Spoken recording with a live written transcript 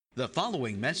The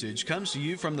following message comes to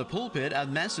you from the pulpit of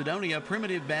Macedonia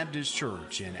Primitive Baptist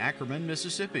Church in Ackerman,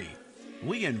 Mississippi.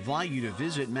 We invite you to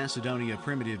visit Macedonia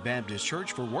Primitive Baptist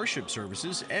Church for worship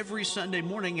services every Sunday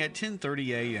morning at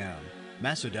 10:30 a.m.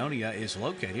 Macedonia is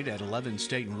located at 11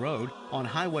 Staten Road on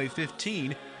Highway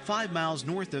 15, 5 miles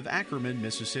north of Ackerman,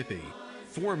 Mississippi.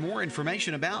 For more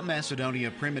information about Macedonia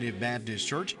Primitive Baptist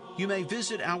Church, you may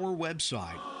visit our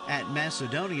website at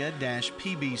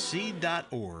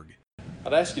macedonia-pbc.org.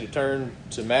 I'd ask you to turn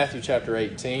to Matthew chapter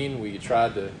 18. We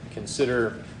tried to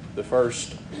consider the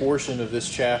first portion of this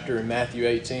chapter in Matthew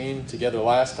 18 together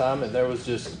last time, and there was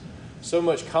just so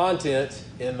much content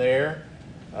in there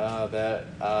that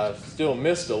I still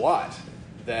missed a lot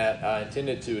that I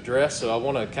intended to address. So I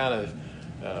want to kind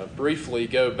of briefly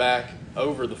go back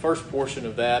over the first portion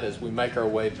of that as we make our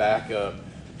way back up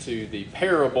to the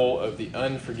parable of the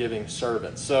unforgiving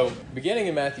servant. So beginning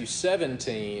in Matthew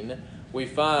 17, we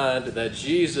find that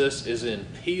Jesus is in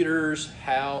Peter's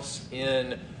house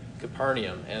in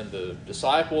Capernaum, and the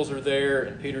disciples are there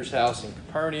in Peter's house in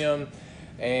Capernaum,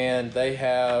 and they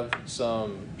have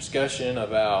some discussion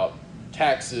about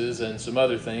taxes and some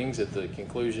other things at the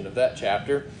conclusion of that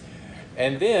chapter.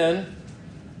 And then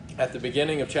at the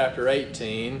beginning of chapter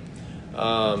 18,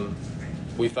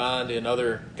 we find in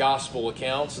other gospel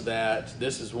accounts that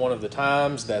this is one of the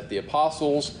times that the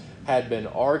apostles had been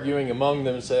arguing among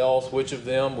themselves which of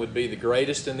them would be the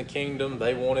greatest in the kingdom.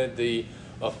 They wanted the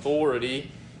authority,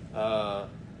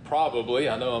 probably,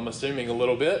 I know I'm assuming a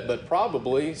little bit, but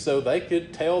probably so they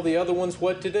could tell the other ones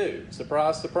what to do.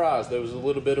 Surprise, surprise, there was a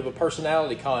little bit of a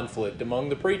personality conflict among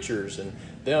the preachers and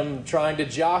them trying to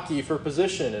jockey for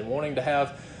position and wanting to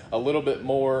have a little bit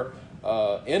more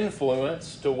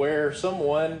influence to where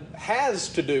someone has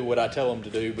to do what I tell them to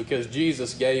do because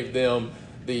Jesus gave them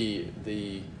the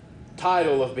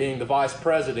title of being the vice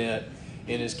president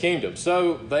in his kingdom.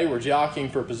 So they were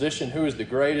jockeying for position, who is the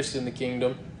greatest in the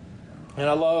kingdom. And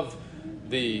I love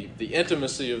the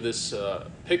intimacy of this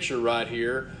picture right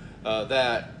here,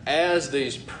 that as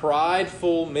these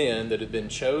prideful men that have been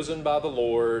chosen by the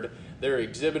Lord, they're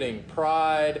exhibiting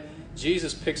pride.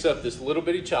 Jesus picks up this little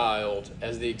bitty child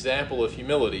as the example of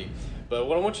humility. But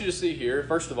what I want you to see here,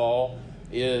 first of all,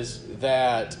 is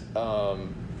that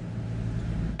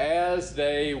as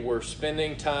they were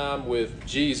spending time with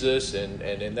Jesus, and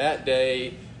in that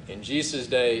day, in Jesus'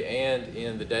 day, and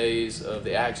in the days of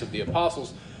the Acts of the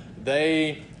Apostles,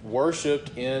 they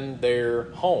worshiped in their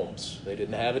homes. They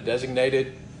didn't have a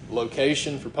designated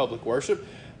location for public worship.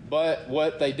 But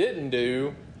what they didn't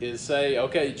do is say,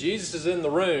 okay, Jesus is in the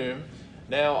room.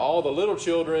 Now all the little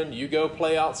children, you go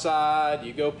play outside,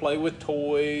 you go play with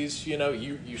toys,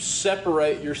 you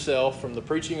separate yourself from the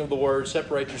preaching of the word,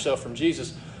 separate yourself from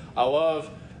Jesus. I love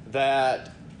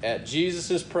that at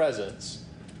Jesus' presence,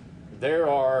 there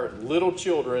are little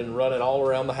children running all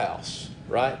around the house,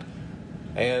 right?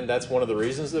 And that's one of the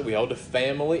reasons that we hold a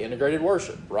family integrated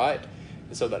worship, right?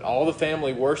 And so that all the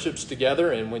family worships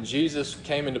together. And when Jesus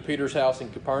came into Peter's house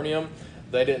in Capernaum,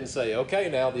 they didn't say, okay,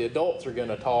 now the adults are going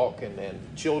to talk and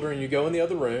children, you go in the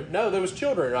other room. No, there was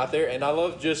children right there. And I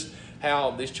love just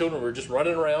how these children were just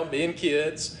running around being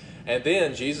kids. And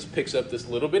then Jesus picks up this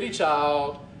little bitty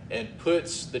child and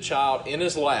puts the child in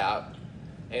his lap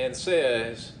and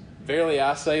says, verily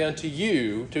I say unto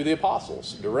you, to the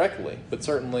apostles directly, but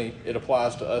certainly it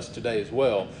applies to us today as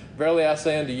well. Verily I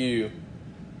say unto you,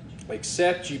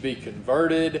 except you be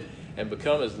converted and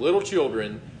become as little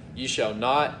children, ye shall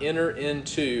not enter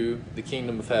into the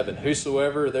kingdom of heaven.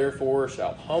 Whosoever therefore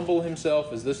shall humble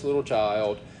himself as this little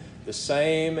child, the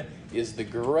same is the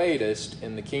greatest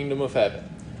in the kingdom of heaven.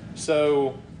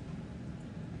 So,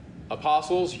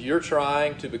 apostles, you're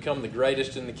trying to become the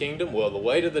greatest in the kingdom. Well, the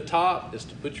way to the top is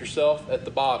to put yourself at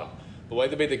the bottom. The way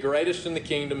to be the greatest in the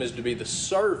kingdom is to be the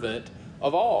servant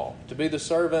of all, to be the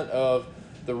servant of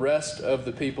the rest of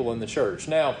the people in the church.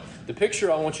 Now, the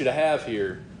picture I want you to have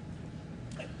here,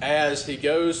 as he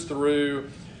goes through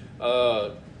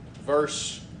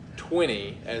verse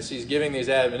 20, as he's giving these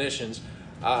admonitions,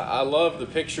 I love the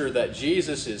picture that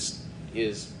Jesus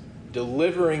is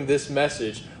delivering this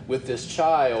message with this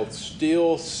child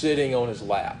still sitting on his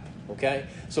lap, okay?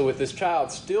 So with this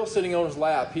child still sitting on his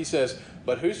lap, he says,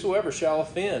 but whosoever shall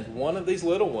offend one of these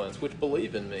little ones which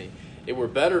believe in me, it were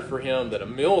better for him that a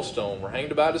millstone were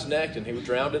hanged about his neck and he were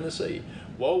drowned in the sea.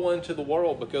 Woe unto the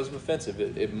world because of offensive.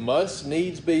 It must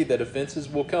needs be that offenses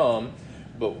will come,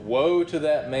 but woe to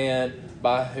that man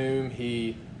by whom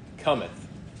he cometh.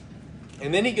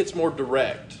 And then he gets more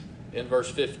direct in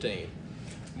verse 15.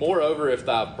 Moreover, if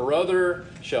thy brother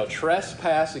shall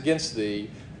trespass against thee,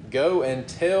 go and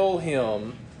tell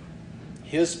him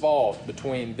his fault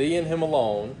between thee and him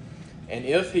alone, and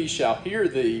if he shall hear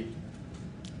thee,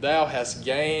 thou hast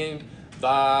gained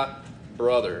thy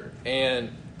brother. And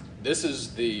this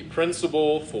is the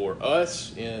principle for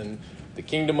us in the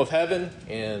kingdom of heaven,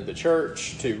 in the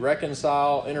church, to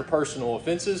reconcile interpersonal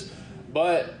offenses.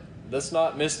 But let's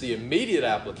not miss the immediate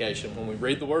application. When we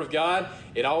read the Word of God,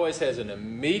 it always has an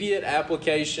immediate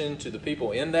application to the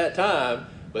people in that time,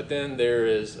 but then there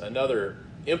is another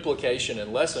implication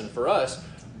and lesson for us.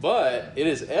 But it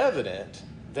is evident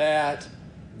that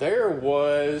there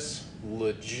was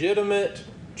legitimate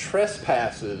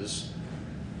trespasses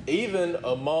even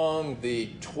among the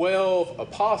 12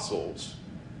 apostles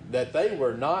that they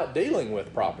were not dealing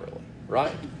with properly,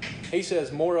 right? He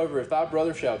says, moreover, if thy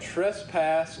brother shall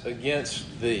trespass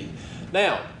against thee.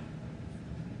 Now,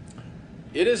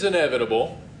 it is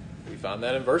inevitable, we find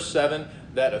that in verse 7,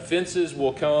 that offenses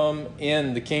will come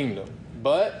in the kingdom.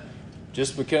 But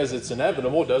just because it's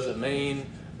inevitable doesn't mean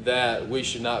that we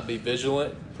should not be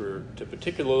vigilant to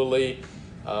particularly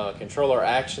control our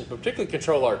actions, particularly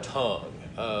control our tongue.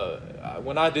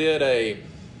 When I did a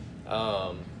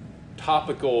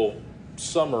topical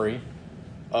summary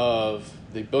of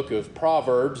the book of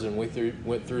Proverbs, and we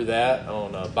went through that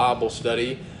on a Bible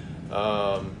study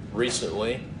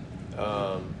recently,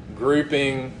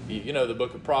 grouping, the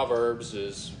book of Proverbs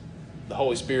is, the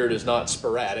Holy Spirit is not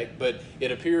sporadic, but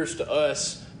it appears to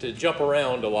us to jump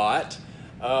around a lot.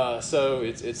 So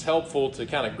it's helpful to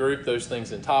kind of group those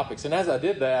things in topics. And as I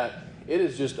did that, it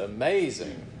is just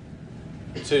amazing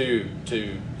to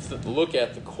look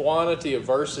at the quantity of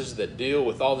verses that deal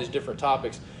with all these different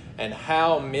topics, and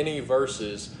how many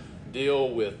verses deal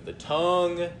with the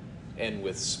tongue and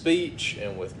with speech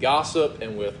and with gossip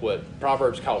and with what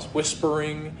Proverbs calls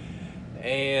whispering.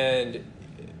 And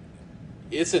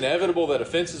it's inevitable that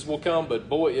offenses will come, but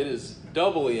boy, it is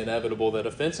doubly inevitable that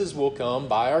offenses will come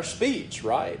by our speech,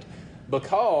 right?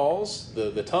 Because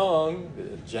the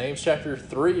tongue, James chapter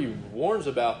 3 warns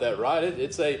about that, right?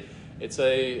 It's a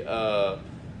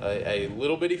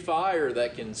little bitty fire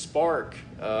that can spark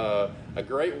a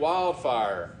great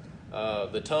wildfire.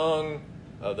 The tongue,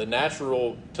 the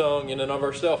natural tongue in and of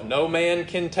ourselves, no man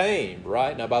can tame,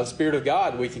 right? Now, by the Spirit of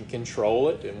God, we can control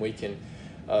it, and we can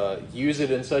use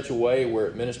it in such a way where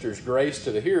it ministers grace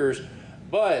to the hearers.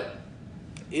 But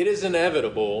it is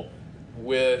inevitable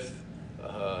with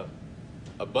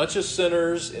a bunch of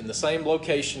sinners in the same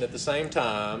location at the same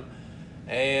time.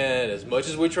 And as much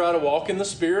as we try to walk in the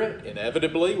Spirit,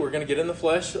 inevitably we're going to get in the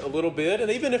flesh a little bit. And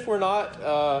even if we're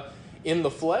not in the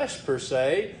flesh per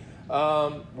se,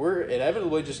 we're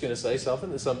inevitably just going to say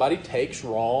something that somebody takes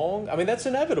wrong. I mean, that's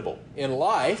inevitable in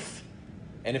life.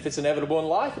 And if it's inevitable in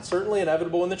life, it's certainly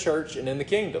inevitable in the church and in the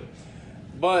kingdom.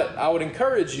 But I would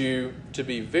encourage you to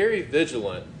be very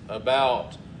vigilant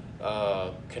about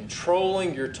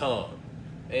controlling your tongue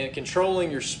and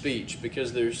controlling your speech,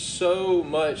 because there's so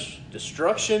much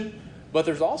destruction, but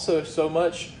there's also so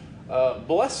much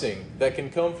blessing that can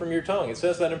come from your tongue. It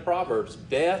says that in Proverbs,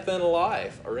 death and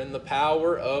life are in the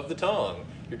power of the tongue.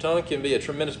 Your tongue can be a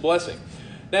tremendous blessing.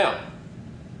 Now,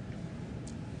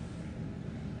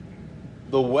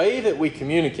 the way that we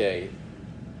communicate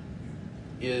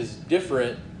is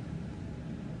different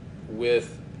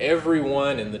with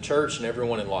everyone in the church and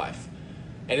everyone in life.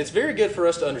 And it's very good for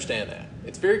us to understand that.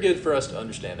 It's very good for us to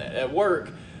understand that. At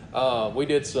work, we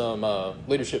did some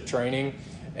leadership training,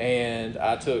 and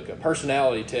I took a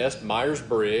personality test,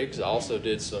 Myers-Briggs. I also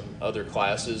did some other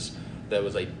classes that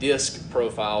was a DISC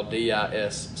profile,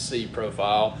 D-I-S-C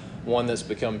profile. One that's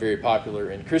become very popular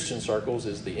in Christian circles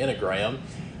is the Enneagram.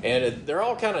 And they're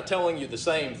all kind of telling you the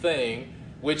same thing,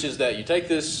 which is that you take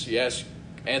this, you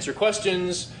answer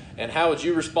questions, and how would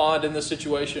you respond in this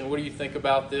situation? What do you think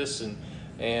about this?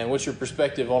 And what's your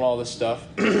perspective on all this stuff?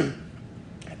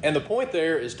 And the point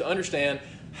there is to understand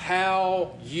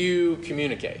how you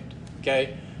communicate,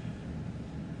 okay?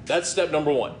 That's step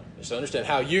number one, is to understand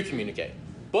how you communicate.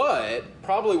 But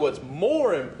probably what's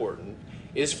more important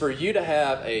is for you to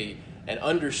have an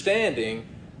understanding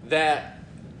that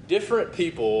different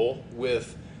people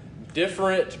with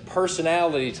different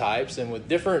personality types and with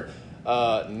different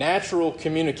natural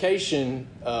communication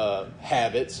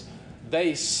habits,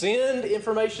 they send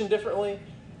information differently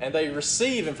and they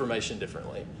receive information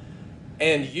differently.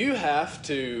 And you have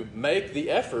to make the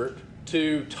effort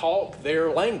to talk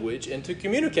their language and to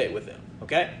communicate with them,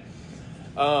 okay?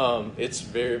 It's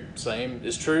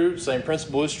same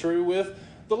principle is true with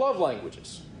the love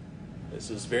languages. This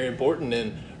is very important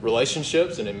in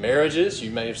relationships and in marriages.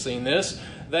 You may have seen this,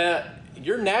 that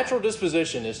your natural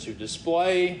disposition is to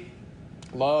display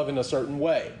love in a certain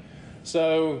way.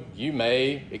 So you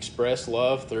may express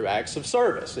love through acts of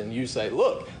service, and you say,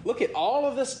 look at all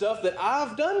of this stuff that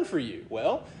I've done for you.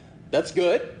 Well, that's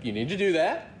good. You need to do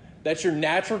that. That's your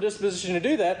natural disposition to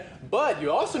do that. But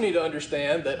you also need to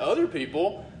understand that other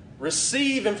people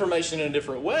receive information in a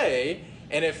different way,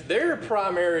 and if their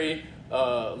primary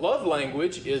love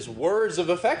language is words of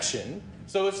affection,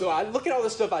 so I look at all the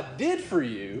stuff I did for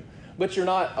you, but you're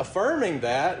not affirming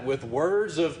that with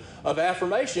words of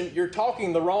affirmation, you're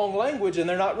talking the wrong language and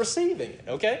they're not receiving it,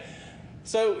 okay?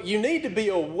 So you need to be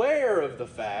aware of the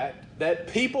fact that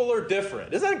people are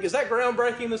different. Is that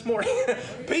groundbreaking this morning?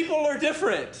 People are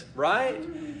different, right?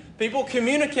 People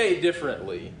communicate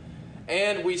differently,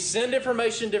 and we send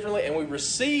information differently, and we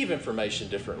receive information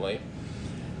differently,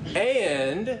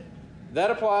 and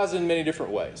that applies in many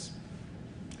different ways.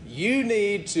 You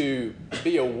need to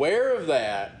be aware of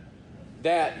that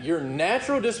your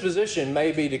natural disposition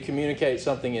may be to communicate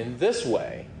something in this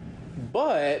way,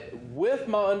 but with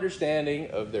my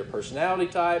understanding of their personality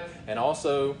type and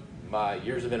also my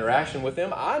years of interaction with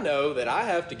them, I know that I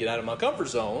have to get out of my comfort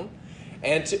zone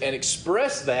and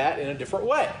express that in a different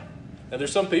way. Now,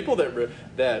 there's some people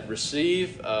that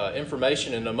receive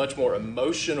information in a much more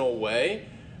emotional way.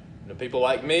 People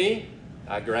like me,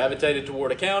 I gravitated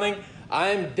toward accounting.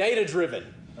 I'm data-driven,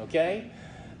 okay?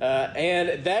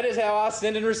 And that is how I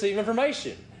send and receive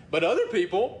information. But other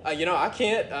people, I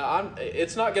can't,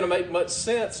 it's not going to make much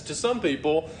sense to some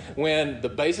people when the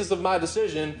basis of my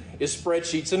decision is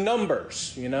spreadsheets and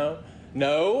numbers,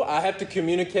 No, I have to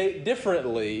communicate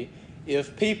differently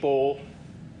if people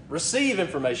receive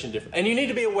information differently. And you need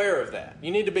to be aware of that.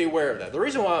 The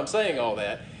reason why I'm saying all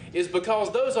that is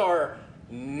because those are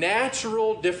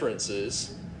natural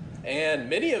differences, and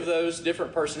many of those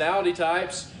different personality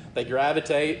types, they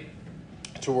gravitate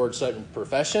towards certain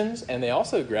professions, and they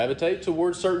also gravitate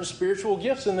towards certain spiritual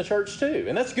gifts in the church too.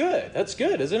 And that's good. That's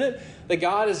good, isn't it? That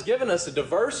God has given us a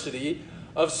diversity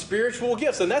of spiritual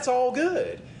gifts, and that's all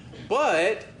good.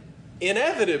 But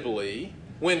inevitably,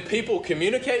 when people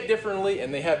communicate differently,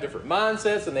 and they have different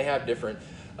mindsets, and they have different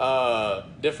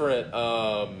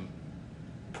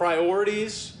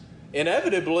priorities,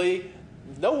 inevitably,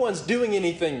 no one's doing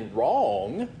anything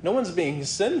wrong. No one's being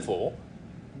sinful.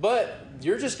 But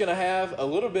you're just going to have a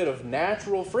little bit of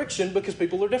natural friction because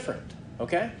people are different,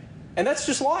 okay? And that's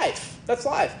just life. That's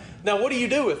life. Now, what do you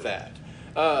do with that?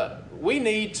 We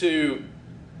need to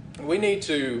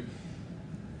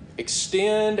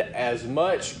extend as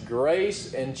much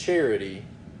grace and charity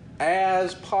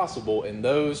as possible in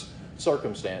those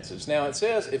circumstances. Now, it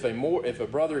says, if a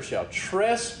brother shall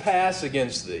trespass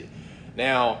against thee.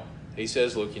 Now, he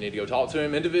says, look, you need to go talk to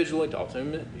him individually, talk to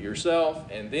him yourself,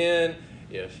 and then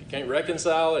if you can't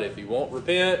reconcile it, if he won't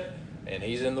repent, and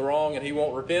he's in the wrong and he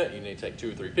won't repent, you need to take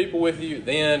 2 or 3 people with you.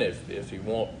 Then, if he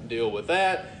won't deal with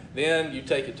that, then you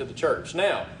take it to the church.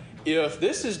 Now, if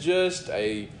this is just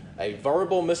a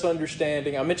verbal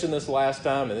misunderstanding, I mentioned this last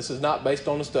time, and this is not based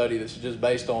on a study, this is just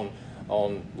based on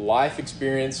life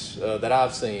experience that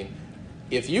I've seen.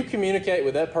 If you communicate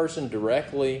with that person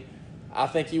directly, I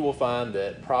think you will find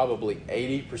that probably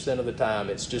 80% of the time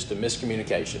it's just a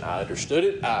miscommunication. I understood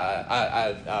it.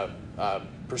 I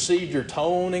perceived your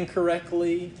tone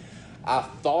incorrectly. I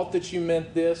thought that you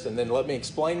meant this, and then let me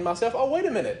explain myself. Oh, wait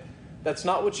a minute. That's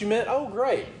not what you meant? Oh,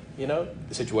 great. The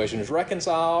situation is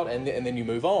reconciled, and then you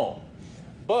move on.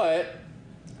 But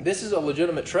this is a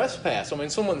legitimate trespass. I mean,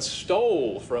 someone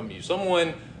stole from you.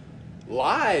 Someone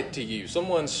lied to you.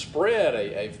 Someone spread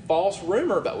a false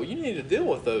rumor about you. You need to deal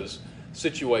with those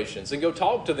situations and go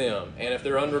talk to them. And if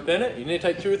they're unrepentant, you need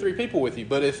to take 2 or 3 people with you.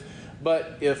 But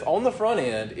if on the front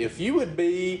end, if you would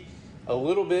be a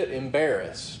little bit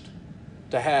embarrassed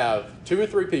to have 2 or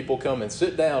 3 people come and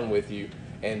sit down with you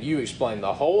and you explain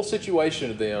the whole situation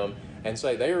to them and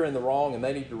say they are in the wrong and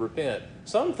they need to repent,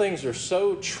 some things are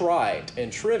so trite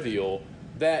and trivial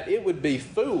that it would be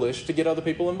foolish to get other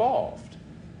people involved.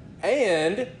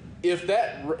 And if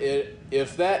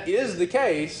that is the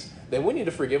case, then we need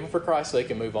to forgive them for Christ's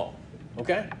sake and move on.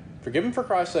 Okay? Forgive them for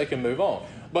Christ's sake and move on.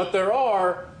 But there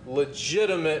are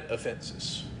legitimate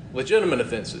offenses.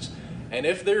 And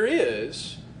if there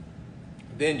is,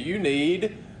 then you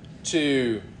need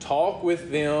to talk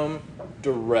with them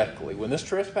directly. When this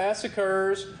trespass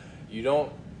occurs, you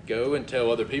don't go and tell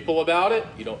other people about it.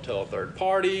 You don't tell a third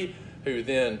party who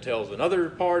then tells another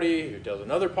party, who tells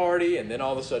another party, and then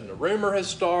all of a sudden a rumor has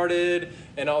started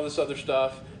and all this other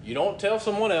stuff. You don't tell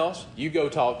someone else. You go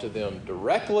talk to them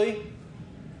directly,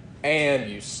 and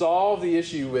you solve the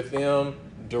issue with them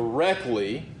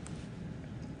directly.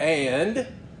 And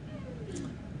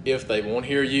if they won't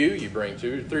hear you, you bring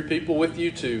 2 or 3 people with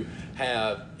you to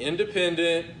have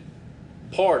independent,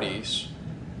 parties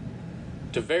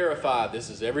to verify this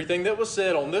is everything that was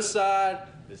said on this side,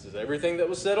 this is everything that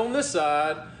was said on this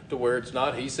side, to where it's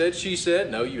not he said, she said.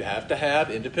 No, you have to have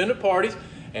independent parties.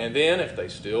 And then if they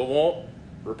still won't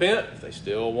repent, if they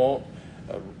still won't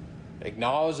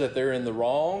acknowledge that they're in the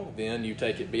wrong, then you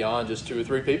take it beyond just 2 or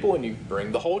 3 people and you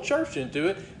bring the whole church into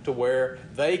it to where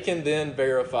they can then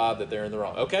verify that they're in the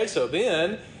wrong. Okay, so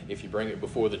then if you bring it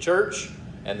before the church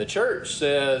and the church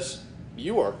says,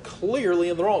 you are clearly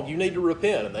in the wrong, you need to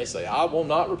repent, and they say, I will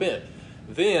not repent,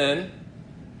 then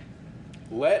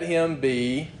let him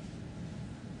be,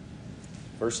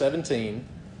 verse 17,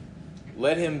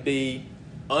 let him be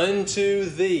unto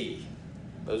thee.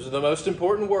 Those are the most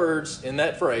important words in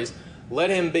that phrase. Let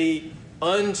him be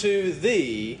unto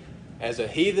thee as a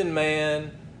heathen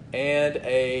man and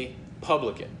a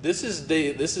publican. This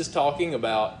is talking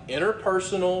about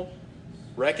interpersonal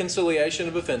reconciliation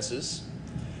of offenses.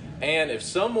 And if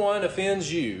someone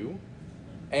offends you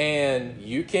and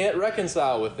you can't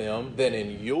reconcile with them, then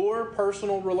in your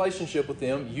personal relationship with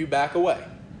them, you back away.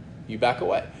 You back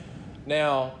away.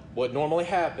 Now, what normally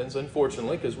happens,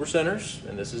 unfortunately, because we're sinners,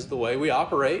 and this is the way we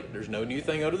operate, there's no new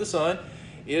thing under the sun,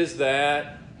 is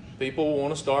that people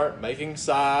want to start making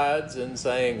sides and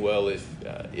saying, well,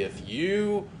 if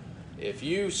you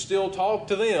still talk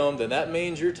to them, then that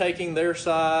means you're taking their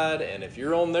side, and if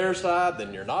you're on their side,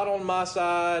 then you're not on my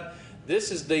side.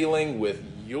 This is dealing with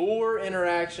your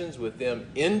interactions with them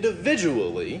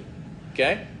individually,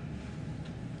 okay?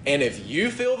 And if you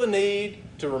feel the need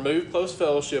to remove close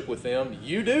fellowship with them,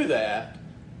 you do that,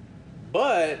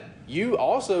 but you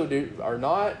also are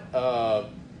not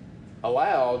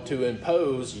allowed to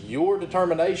impose your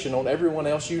determination on everyone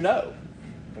else you know,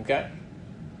 okay?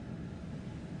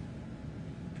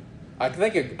 I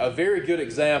think a very good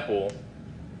example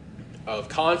of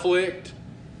conflict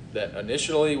that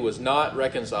initially was not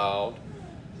reconciled,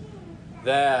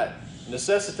 that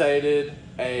necessitated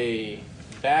a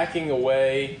backing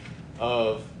away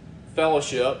of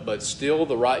fellowship, but still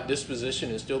the right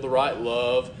disposition and still the right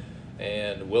love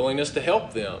and willingness to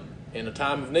help them in a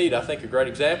time of need. I think a great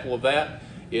example of that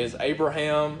is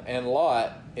Abraham and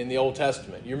Lot in the Old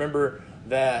Testament. You remember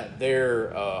that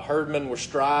their herdmen were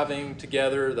striving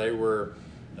together. They were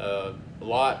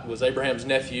Lot was Abraham's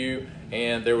nephew,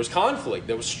 and there was conflict.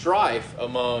 There was strife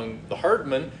among the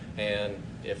herdmen, and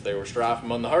if there was strife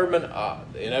among the herdmen,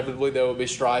 inevitably there would be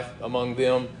strife among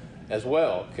them as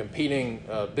well, competing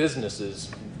business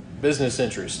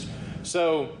interests.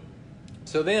 So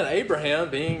then Abraham,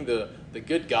 being the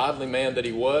good godly man that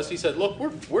he was, he said, look,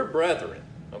 we're brethren,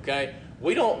 okay?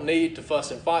 We don't need to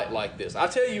fuss and fight like this. I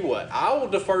tell you what, I will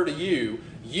defer to you.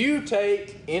 You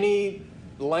take any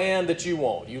land that you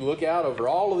want. You look out over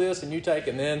all of this and you take,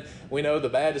 and then we know the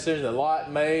bad decision that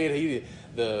Lot made.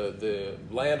 The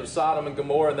land of Sodom and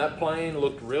Gomorrah and that plain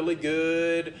looked really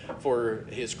good for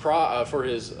his for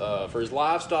his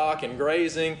livestock and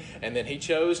grazing, and then he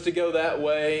chose to go that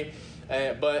way.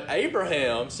 But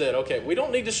Abraham said, okay, we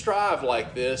don't need to strive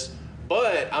like this,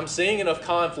 but I'm seeing enough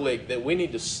conflict that we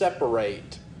need to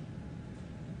separate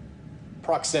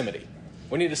proximity.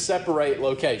 We need to separate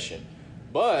location.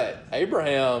 But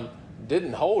Abraham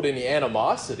didn't hold any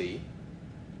animosity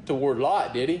toward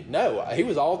Lot, did he? No, he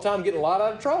was all the time getting Lot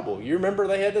out of trouble. You remember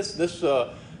they had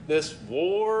this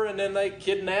war, and then they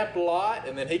kidnapped Lot,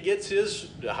 and then he gets his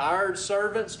hired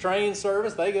servants, trained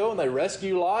servants. They go and they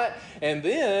rescue Lot, and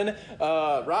then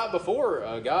right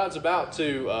before God's about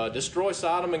to destroy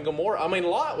Sodom and Gomorrah, I mean,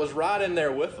 Lot was right in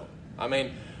there with them. I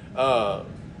mean,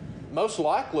 most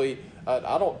likely,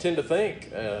 I don't tend to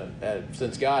think,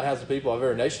 since God has the people of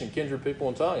every nation, kindred, people,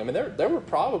 and tongue. I mean, there were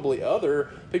probably other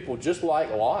people just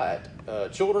like Lot,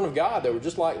 children of God that were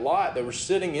just like Lot, that were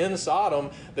sitting in Sodom,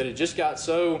 that had just got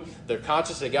so, their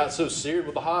conscience had got so seared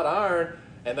with a hot iron,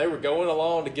 and they were going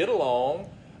along to get along.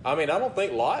 I mean, I don't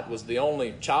think Lot was the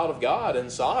only child of God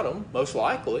in Sodom, most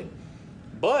likely.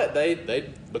 But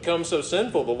they'd become so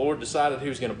sinful, the Lord decided he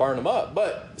was going to burn them up.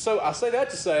 But so I say that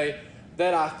to say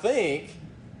that I think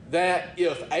that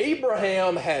if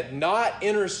Abraham had not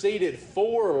interceded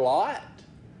for Lot,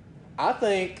 I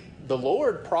think the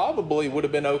Lord probably would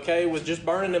have been okay with just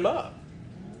burning him up.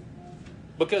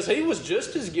 Because he was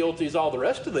just as guilty as all the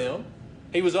rest of them.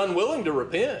 He was unwilling to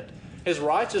repent. His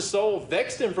righteous soul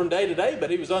vexed him from day to day, but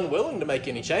he was unwilling to make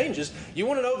any changes. You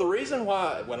want to know the reason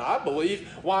why, when I believe,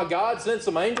 why God sent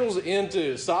some angels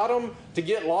into Sodom to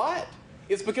get Lot?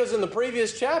 It's because in the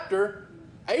previous chapter,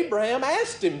 Abraham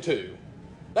asked him to.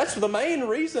 That's the main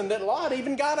reason that Lot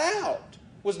even got out,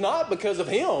 was not because of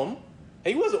him.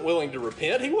 He wasn't willing to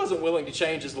repent. He wasn't willing to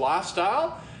change his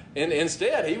lifestyle.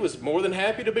 Instead, he was more than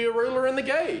happy to be a ruler in the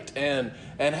gate and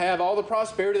have all the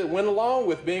prosperity that went along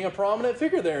with being a prominent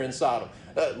figure there in Sodom.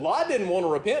 Lot didn't want to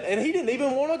repent, and he didn't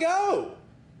even want to go.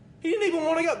 He didn't even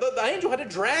want to go. The angel had to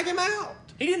drag him out.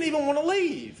 He didn't even want to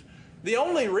leave. The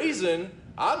only reason,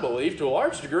 I believe, to a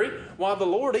large degree, why the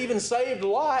Lord even saved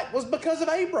Lot was because of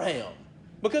Abraham.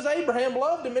 Because Abraham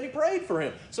loved him and he prayed for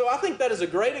him. So I think that is a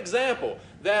great example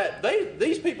that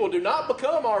these people do not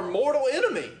become our mortal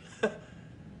enemy.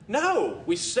 No,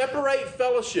 we separate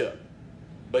fellowship.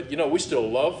 But, we still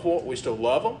love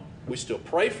them. We still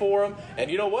pray for them. And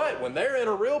you know what? When they're in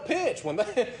a real pinch, when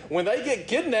they get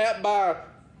kidnapped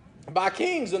by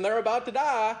kings and they're about to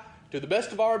die, to the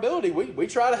best of our ability, we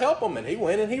try to help them. And he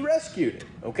went and he rescued him.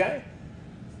 Okay?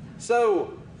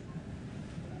 So,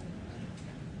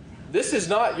 this is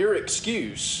not your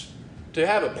excuse to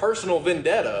have a personal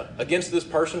vendetta against this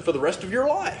person for the rest of your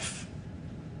life.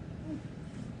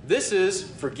 This is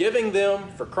forgiving them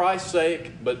for Christ's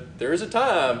sake, but there is a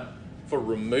time for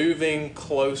removing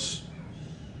close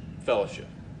fellowship.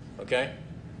 Okay?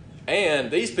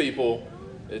 And these people,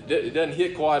 it doesn't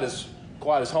hit quite as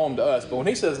home to us, but when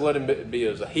he says let him be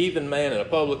as a heathen man and a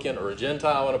publican, or a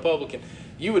Gentile and a publican,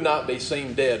 you would not be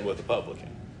seen dead with a publican.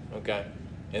 Okay?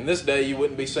 In this day, you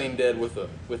wouldn't be seen dead with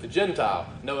a Gentile.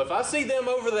 No, if I see them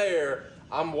over there,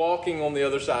 I'm walking on the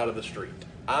other side of the street.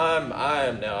 I'm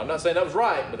not saying that was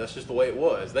right, but that's just the way it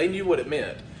was. They knew what it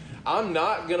meant. I'm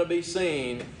not going to be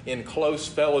seen in close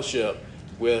fellowship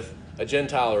with a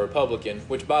Gentile or a publican,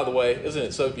 which, by the way, isn't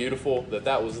it so beautiful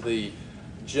that was the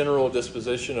general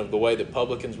disposition of the way that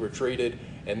publicans were treated?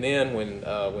 And then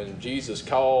when Jesus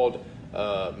called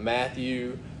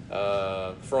Matthew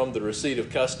from the receipt of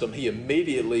custom, he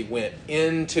immediately went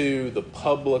into the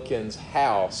publican's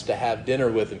house to have dinner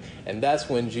with him. And that's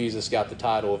when Jesus got the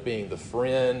title of being the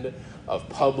friend of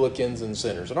publicans and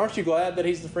sinners. And aren't you glad that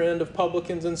he's the friend of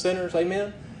publicans and sinners?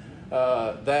 Amen?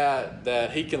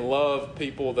 That he can love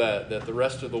people that the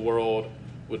rest of the world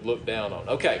would look down on.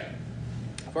 Okay,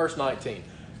 verse 19.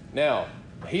 Now,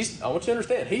 I want you to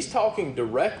understand, he's talking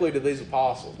directly to these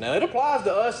apostles. Now, it applies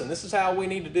to us, and this is how we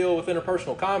need to deal with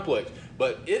interpersonal conflict.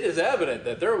 But it is evident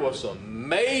that there was some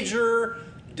major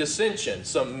dissension,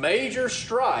 some major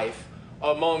strife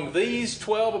among these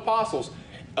 12 apostles.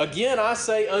 Again, I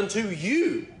say unto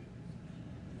you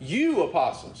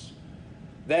apostles,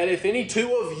 that if any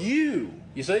two of you,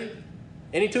 you see,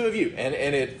 any two of you, and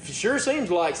it sure seems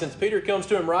like, since Peter comes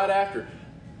to him right after,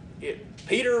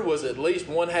 Peter was at least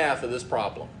one half of this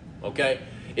problem, okay?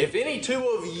 If any two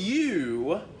of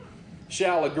you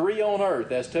shall agree on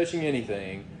earth as touching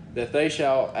anything that they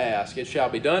shall ask, it shall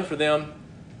be done for them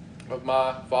of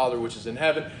my Father which is in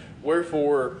heaven.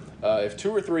 Wherefore, if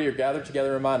two or three are gathered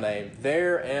together in my name,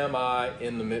 there am I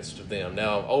in the midst of them.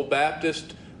 Now, Old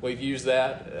Baptist, we've used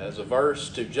that as a verse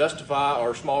to justify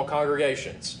our small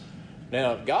congregations.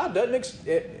 Now, God doesn't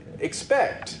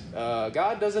expect,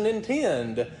 God doesn't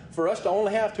intend for us to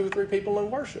only have 2 or 3 people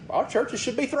in worship. Our churches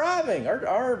should be thriving.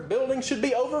 Our buildings should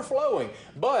be overflowing.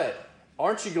 But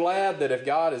aren't you glad that if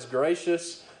God is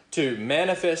gracious to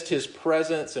manifest His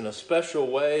presence in a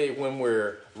special way when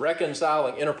we're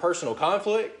reconciling interpersonal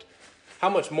conflict, how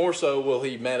much more so will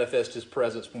He manifest His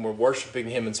presence when we're worshiping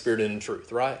Him in spirit and in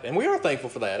truth, right? And we are thankful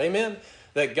for that, amen?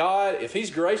 That God, if He's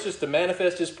gracious to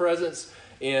manifest His presence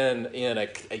in a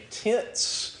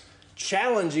tense,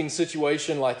 challenging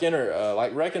situation like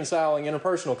reconciling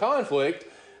interpersonal conflict,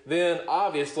 then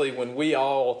obviously when we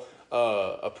all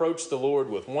approach the Lord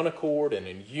with one accord and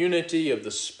in unity of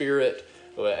the Spirit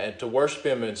and to worship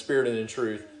Him in spirit and in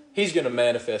truth, He's going to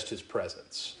manifest His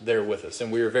presence there with us,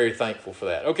 and we are very thankful for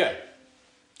that. Okay,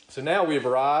 so now we've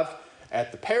arrived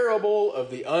at the parable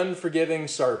of the unforgiving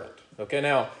servant. Okay,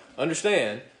 now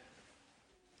understand,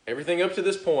 everything up to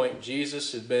this point,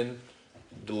 Jesus had been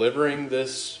delivering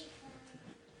this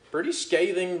pretty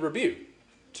scathing rebuke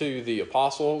to the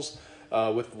apostles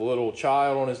with the little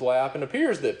child on his lap. And it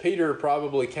appears that Peter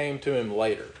probably came to him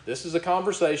later. This is a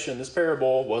conversation. This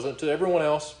parable wasn't to everyone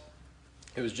else.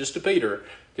 It was just to Peter,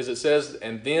 because it says,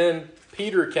 and then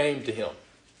Peter came to him.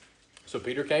 So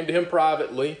Peter came to him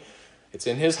privately. It's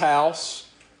in his house.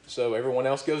 So everyone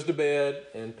else goes to bed,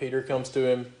 and Peter comes to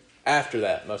him after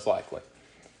that, most likely.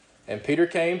 And Peter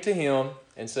came to him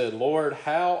and said, Lord,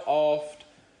 how oft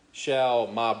shall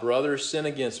my brother sin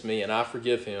against me and I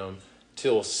forgive him?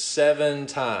 Till 7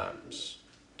 times.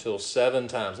 Till 7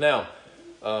 times. Now,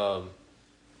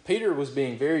 Peter was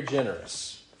being very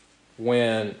generous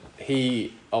when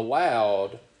he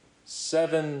allowed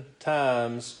 7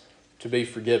 times to be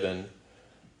forgiven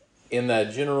in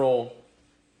that general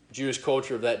Jewish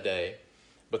culture of that day,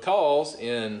 because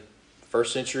in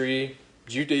first century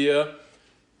Judea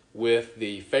with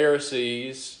the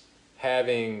Pharisees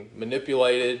having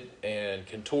manipulated and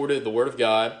contorted the Word of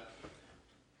God.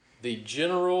 The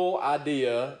general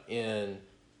idea in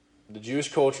the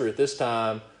Jewish culture at this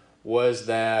time was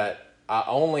that I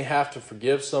only have to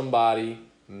forgive somebody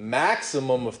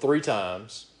maximum of 3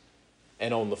 times,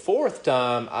 and on the 4th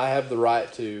time, I have the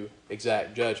right to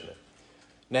exact judgment.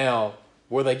 Now,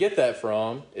 where they get that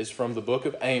from is from the book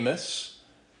of Amos,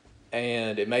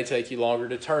 and it may take you longer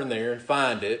to turn there and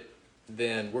find it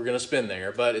than we're going to spend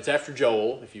there, but it's after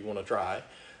Joel, if you want to try.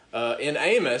 In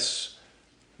Amos,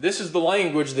 this is the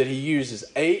language that he uses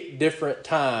 8 different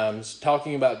times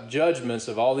talking about judgments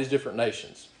of all these different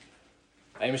nations.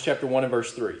 Amos chapter 1 and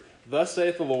verse 3. Thus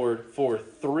saith the Lord, for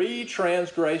 3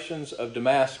 transgressions of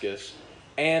Damascus,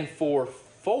 and for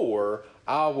 4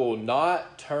 I will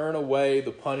not turn away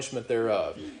the punishment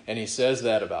thereof. And he says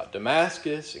that about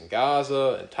Damascus and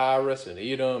Gaza and Tyrus and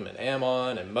Edom and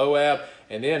Ammon and Moab.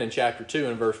 And then in chapter 2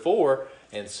 and verse 4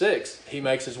 and 6, he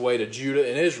makes his way to Judah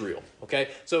and Israel. Okay,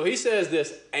 so he says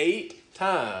this 8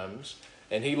 times,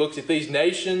 and he looks at these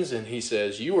nations and he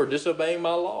says, you are disobeying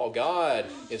my law. God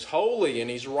is holy and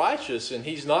he's righteous and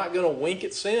he's not going to wink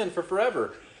at sin for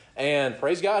forever. And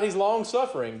praise God, he's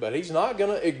long-suffering, but he's not going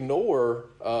to ignore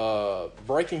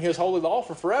breaking his holy law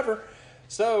for forever.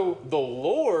 So the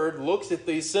Lord looks at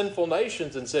these sinful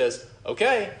nations and says,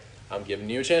 okay, I'm giving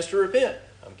you a chance to repent.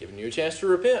 I'm giving you a chance to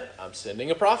repent. I'm sending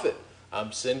a prophet.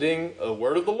 I'm sending a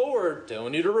word of the Lord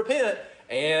telling you to repent.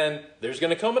 And there's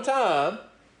going to come a time,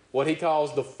 what he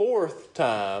calls the 4th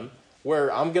time,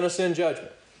 where I'm going to send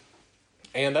judgment.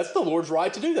 And that's the Lord's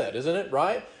right to do that, isn't it?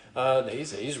 Right?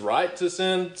 He's right to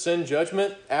send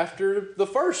judgment after the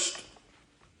first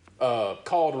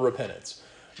call to repentance.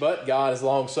 But God is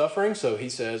long-suffering, so he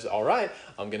says, all right,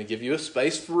 I'm going to give you a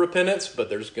space for repentance, but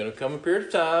there's going to come a period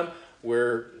of time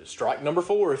where, strike number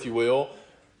 4, if you will,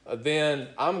 then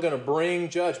I'm going to bring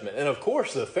judgment. And of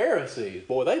course, the Pharisees,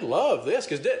 boy, they love this,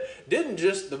 because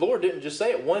the Lord didn't just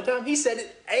say it one time, he said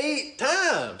it 8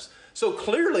 times. So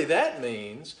clearly that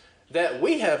means that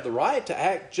we have the right to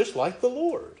act just like the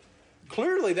Lord.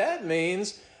 Clearly that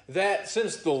means that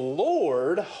since the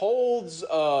Lord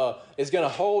is going to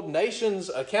hold nations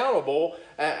accountable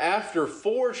after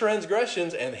 4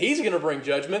 transgressions, and he's going to bring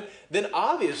judgment, then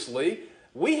obviously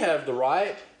we have the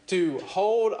right to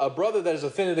hold a brother that is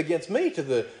offended against me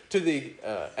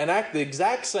and act the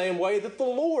exact same way that the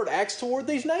Lord acts toward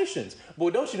these nations. Boy,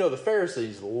 don't you know the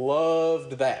Pharisees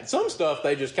loved that. Some stuff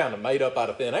they just kind of made up out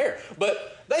of thin air.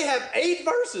 But they have 8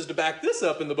 verses to back this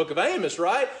up in the book of Amos,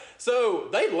 right? So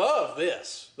they love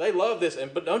this. They love this.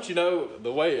 But don't you know,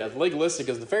 the way as legalistic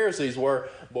as the Pharisees were,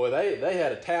 boy, they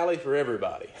had a tally for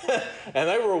everybody. And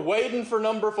they were waiting for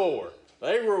number 4.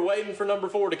 They were waiting for number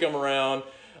 4 to come around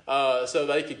so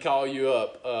they could call you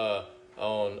up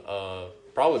on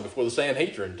probably before the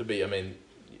Sanhedrin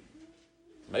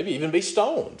maybe even be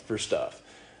stoned for stuff.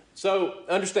 So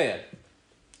understand,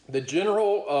 the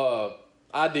general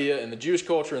idea in the Jewish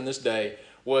culture in this day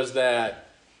was that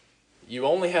you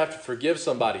only have to forgive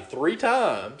somebody 3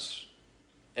 times,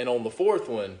 and on the 4th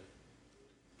one,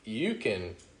 you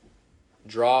can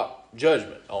drop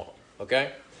judgment on them,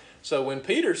 okay? So when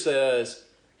Peter says,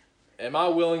 am I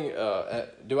willing,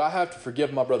 do I have to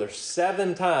forgive my brother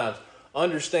 7 times?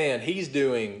 Understand, he's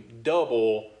doing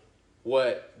double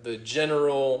what the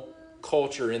general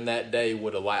culture in that day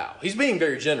would allow. He's being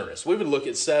very generous. We would look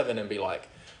at 7 and be like,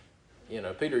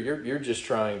 Peter, you're just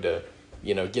trying to,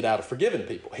 get out of forgiving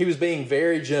people. He was being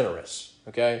very generous,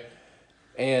 okay?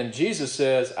 And Jesus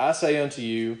says, I say unto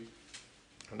you,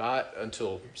 not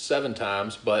until 7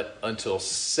 times, but until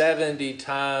 70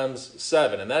 times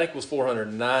 7. And that equals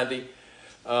 490.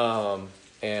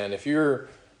 And if you're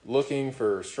looking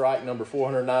for strike number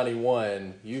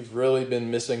 491, you've really been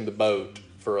missing the boat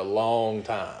for a long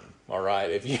time. All right.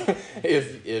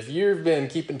 If you've been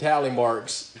keeping tally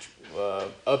marks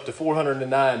up to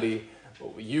 490,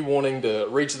 you wanting to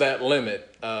reach that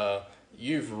limit,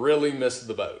 you've really missed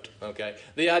the boat. Okay.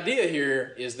 The idea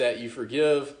here is that you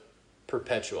forgive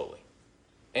perpetually.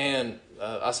 And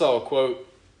I saw a quote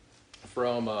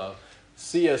from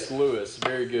C.S. Lewis,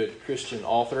 very good Christian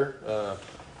author,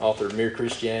 author of Mere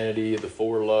Christianity, The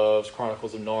Four Loves,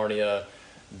 Chronicles of Narnia.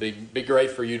 Be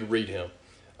great for you to read him.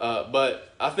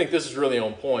 But I think this is really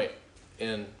on point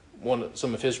in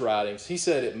some of his writings. He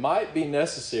said it might be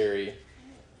necessary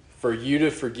for you to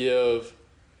forgive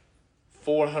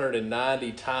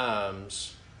 490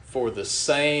 times for the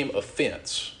same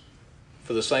offense.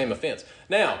 For the same offense.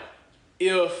 Now,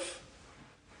 if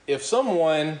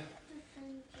someone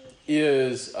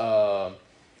is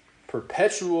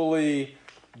perpetually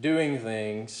doing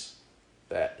things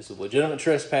that is a legitimate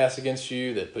trespass against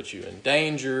you, that puts you in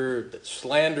danger, that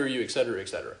slander you, etc.,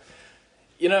 etc.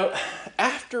 You know,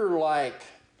 after like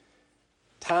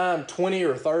time 20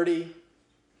 or 30,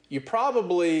 you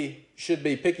probably should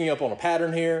be picking up on a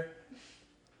pattern here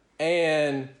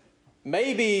and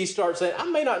maybe start saying, I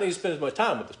may not need to spend as much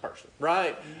time with this person,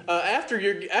 right? After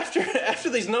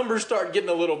these numbers start getting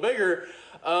a little bigger,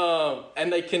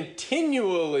 and they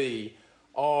continually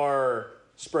are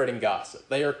spreading gossip.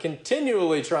 They are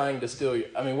continually trying to steal you.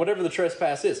 I mean, whatever the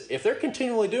trespass is, if they're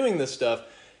continually doing this stuff,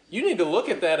 you need to look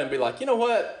at that and be like, you know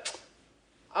what?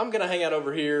 I'm going to hang out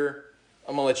over here.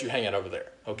 I'm going to let you hang out over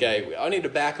there. Okay? I need to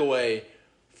back away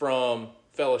from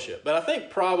fellowship. But I think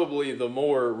probably the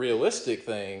more realistic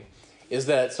thing is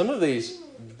that some of these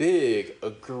big,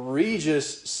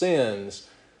 egregious sins,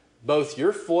 both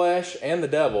your flesh and the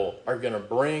devil are going to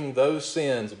bring those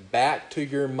sins back to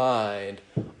your mind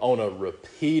on a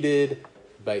repeated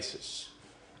basis.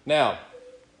 Now,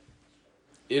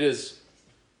 it's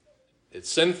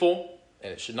sinful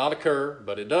and it should not occur,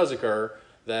 but it does occur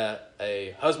that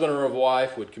a husband or a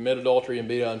wife would commit adultery and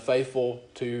be unfaithful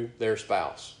to their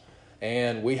spouse.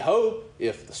 And we hope,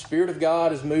 if the Spirit of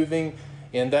God is moving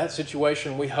in that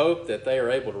situation, we hope that they are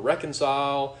able to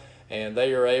reconcile and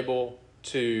they are able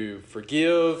to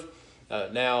forgive.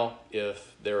 Now,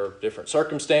 if there are different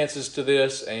circumstances to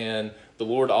this and the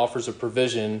Lord offers a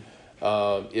provision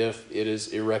if it is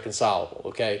irreconcilable,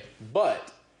 okay?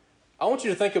 But I want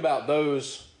you to think about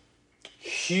those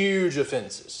huge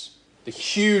offenses, the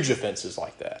huge offenses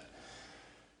like that.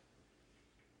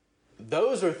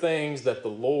 Those are things that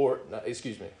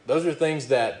those are things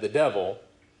that the devil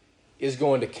is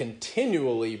going to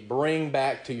continually bring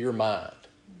back to your mind.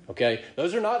 Okay?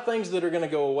 Those are not things that are going to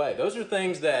go away. Those are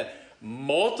things that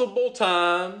multiple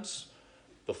times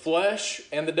the flesh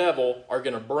and the devil are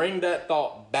going to bring that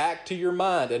thought back to your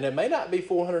mind. And it may not be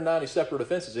 490 separate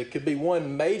offenses. It could be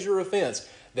one major offense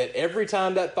that every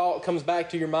time that thought comes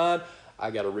back to your mind, I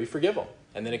got to re-forgive them.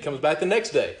 And then it comes back the next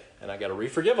day, and I got to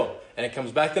re-forgive them. And it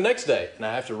comes back the next day, and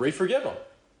I have to re-forgive them.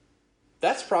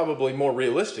 That's probably more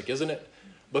realistic, isn't it?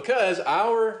 Because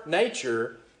our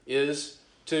nature is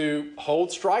to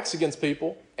hold strikes against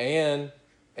people, and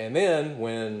then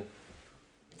when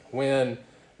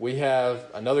we have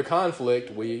another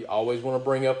conflict, we always want to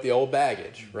bring up the old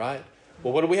baggage, right?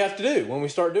 Well, what do we have to do when we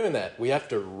start doing that? We have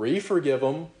to re-forgive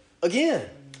them again.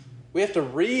 We have to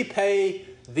repay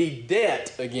the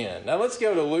debt again. Now let's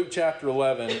go to Luke chapter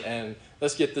 11 and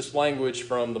let's get this language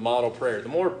from the model prayer.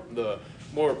 The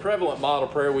more prevalent model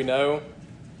prayer we know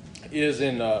is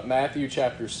in Matthew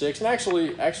chapter 6. And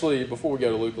actually, before we go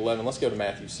to Luke 11, let's go to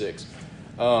Matthew 6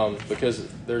 because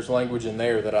there's language in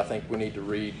there that I think we need to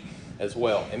read as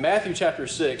well. In Matthew chapter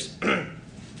 6,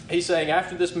 he's saying,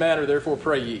 after this manner, therefore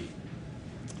pray ye.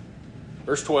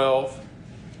 Verse 12,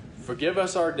 forgive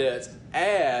us our debts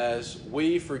as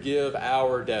we forgive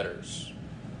our debtors.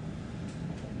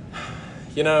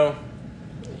 You know,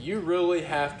 you really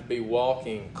have to be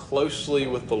walking closely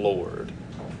with the Lord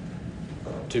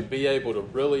to be able to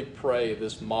really pray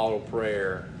this model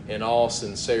prayer in all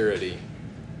sincerity,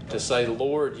 to say,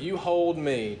 Lord, you hold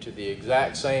me to the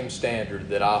exact same standard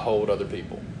that I hold other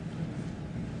people.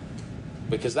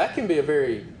 Because that can be a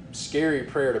very scary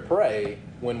prayer to pray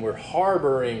when we're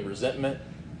harboring resentment,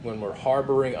 when we're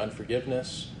harboring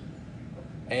unforgiveness.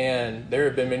 And there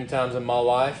have been many times in my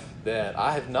life that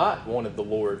I have not wanted the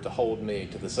Lord to hold me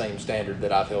to the same standard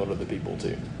that I've held other people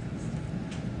to.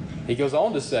 He goes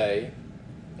on to say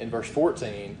in verse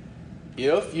 14,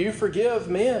 if you forgive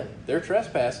men their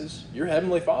trespasses, your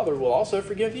heavenly Father will also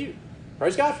forgive you.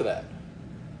 Praise God for that.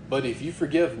 But if you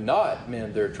forgive not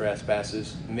men their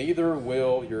trespasses, neither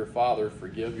will your Father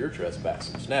forgive your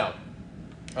trespasses. Now,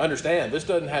 understand, this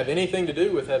doesn't have anything to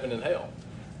do with heaven and hell.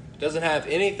 It doesn't have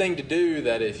anything to do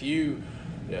that if you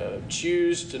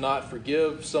choose to not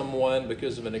forgive someone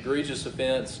because of an egregious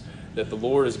offense, that the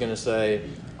Lord is going to say,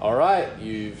 all right,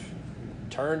 you've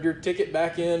turned your ticket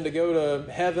back in to go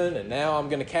to heaven, and now I'm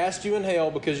going to cast you in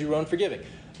hell because you were unforgiving.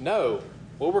 No,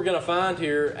 what we're going to find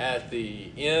here at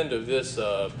the end of this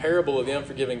parable of the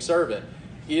unforgiving servant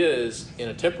is, in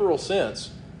a temporal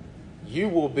sense, you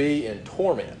will be in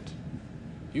torment.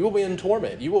 You will be in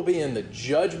torment. You will be in the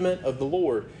judgment of the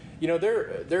Lord. You know,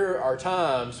 there are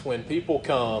times when people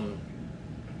come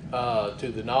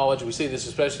to the knowledge, we see this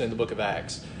especially in the book of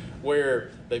Acts, where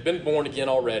they've been born again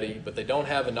already, but they don't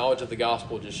have a knowledge of the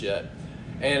gospel just yet.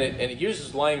 And it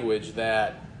uses language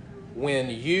that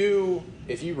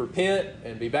if you repent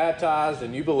and be baptized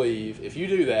and you believe, if you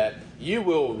do that, you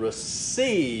will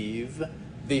receive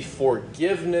the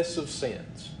forgiveness of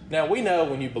sins. Now, we know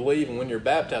when you believe and when you're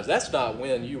baptized, that's not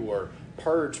when you were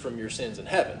purged from your sins in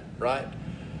heaven, right?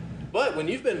 But when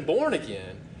you've been born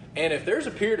again, and if there's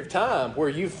a period of time where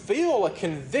you feel a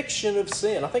conviction of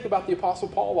sin, I think about the Apostle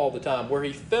Paul all the time, where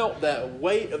he felt that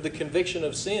weight of the conviction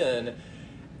of sin,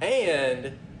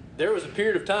 and there was a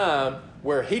period of time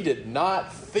where he did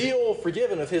not feel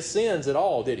forgiven of his sins at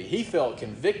all, did he? He felt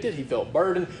convicted, he felt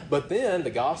burdened, but then the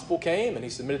gospel came and he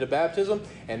submitted to baptism,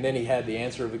 and then he had the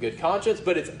answer of a good conscience.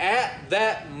 But it's at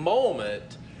that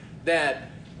moment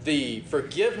that the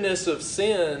forgiveness of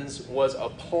sins was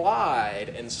applied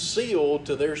and sealed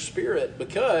to their spirit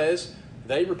because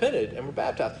they repented and were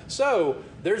baptized. So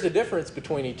there's a difference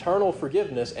between eternal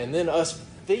forgiveness and then us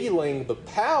feeling the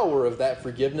power of that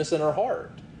forgiveness in our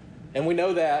heart. And we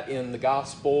know that in the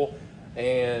gospel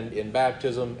and in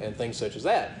baptism and things such as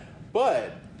that.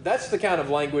 But that's the kind of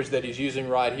language that he's using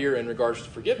right here in regards to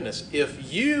forgiveness.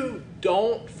 If you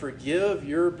don't forgive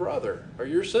your brother or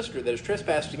your sister that has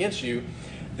trespassed against you,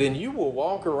 then you will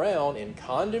walk around in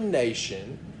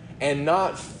condemnation and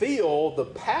not feel the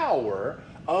power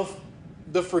of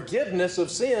the forgiveness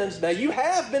of sins. Now, you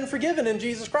have been forgiven in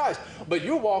Jesus Christ, but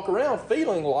you'll walk around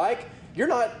feeling like you're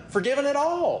not forgiven at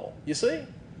all, you see?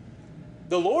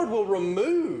 The Lord will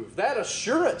remove that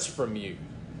assurance from you.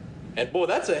 And boy,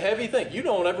 that's a heavy thing. You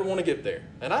don't ever want to get there.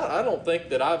 And I don't think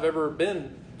that I've ever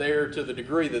been there to the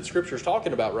degree that Scripture's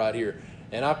talking about right here.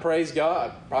 And I praise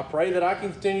God. I pray that I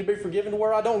can continue to be forgiven to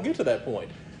where I don't get to that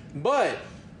point. But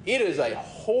it is a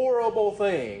horrible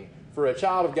thing for a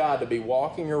child of God to be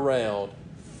walking around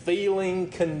feeling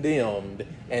condemned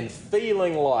and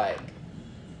feeling like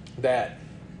that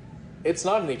it's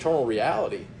not an eternal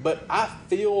reality, but I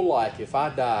feel like if I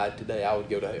died today, I would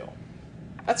go to hell.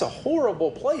 That's a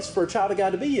horrible place for a child of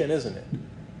God to be in, isn't it?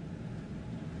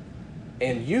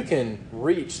 And you can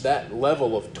reach that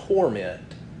level of torment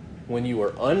when you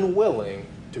are unwilling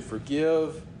to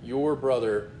forgive your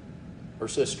brother or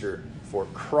sister for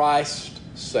Christ's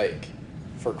sake.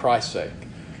 For Christ's sake.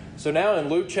 So now in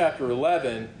Luke chapter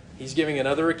 11, he's giving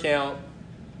another account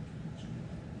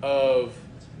of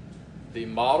the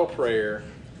model prayer,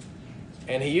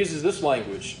 and he uses this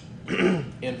language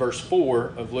in verse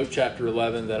 4 of Luke chapter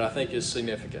 11 that I think is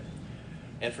significant.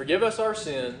 And forgive us our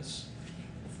sins,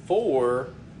 for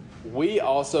we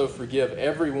also forgive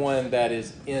everyone that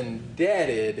is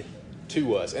indebted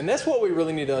to us. And that's what we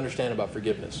really need to understand about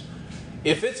forgiveness.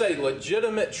 If it's a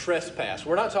legitimate trespass,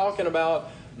 we're not talking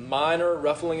about minor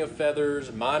ruffling of feathers,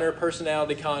 minor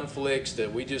personality conflicts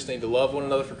that we just need to love one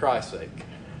another for Christ's sake.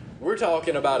 We're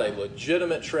talking about a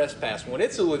legitimate trespass. When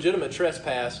it's a legitimate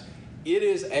trespass, it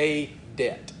is a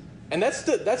debt. And that's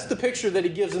the picture that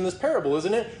he gives in this parable,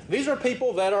 isn't it? These are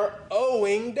people that are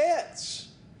owing debts.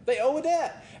 They owe a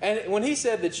debt. And when he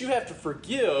said that you have to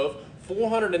forgive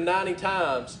 490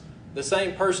 times the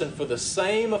same person for the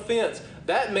same offense,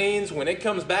 that means when it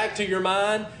comes back to your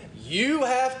mind, you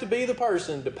have to be the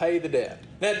person to pay the debt.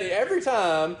 Now, every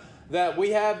time that we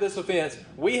have this offense,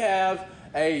 we have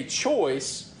a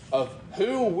choice of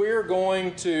who we're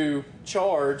going to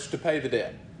charge to pay the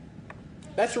debt.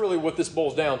 That's really what this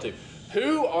boils down to.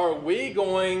 Who are we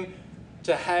going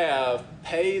to have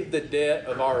pay the debt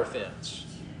of our offense?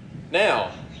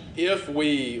 Now, if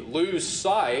we lose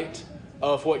sight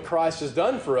of what Christ has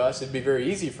done for us, it'd be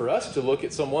very easy for us to look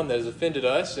at someone that has offended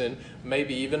us in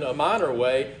maybe even a minor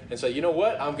way and say, you know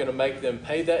what, I'm going to make them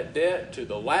pay that debt to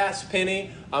the last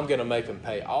penny. I'm going to make them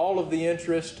pay all of the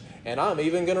interest, and I'm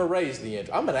even going to raise the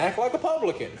interest. I'm going to act like a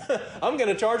publican. I'm going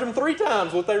to charge them 3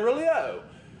 times what they really owe.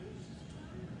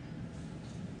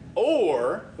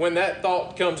 Or, when that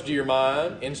thought comes to your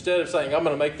mind, instead of saying, I'm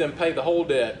going to make them pay the whole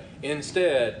debt,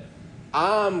 instead,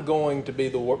 I'm going to be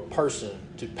the person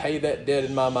to pay that debt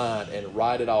in my mind and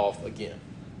write it off again.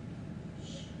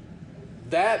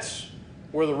 That's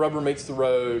where the rubber meets the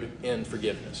road in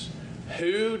forgiveness.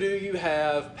 Who do you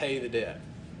have pay the debt?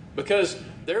 Because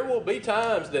there will be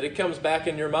times that it comes back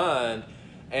in your mind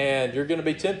and you're going to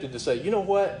be tempted to say, you know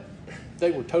what?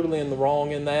 They were totally in the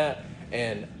wrong in that,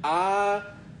 and I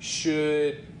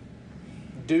should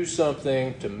do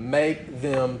something to make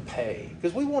them pay.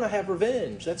 Because we want to have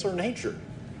revenge. That's our nature,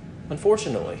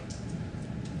 unfortunately.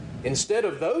 Instead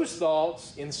of those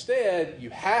thoughts, instead, you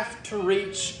have to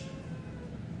reach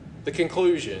the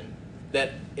conclusion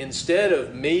that instead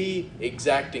of me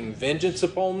exacting vengeance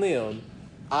upon them,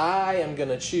 I am going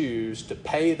to choose to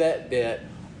pay that debt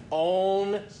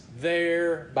on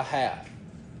their behalf.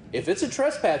 If it's a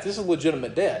trespass, this is a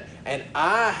legitimate debt, and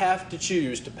I have to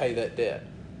choose to pay that debt.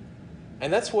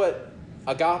 And that's what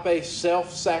agape,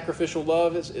 self-sacrificial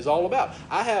love is all about.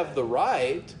 I have the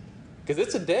right, because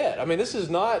it's a debt. I mean, this is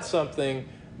not something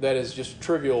that is just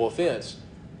trivial offense.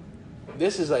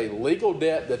 this is a legal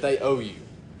debt that they owe you.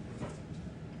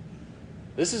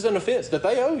 This is an offense that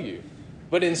they owe you.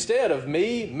 But instead of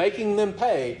me making them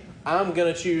pay, I'm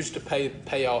going to choose to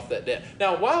pay off that debt.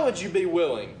 Now, why would you be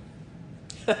willing?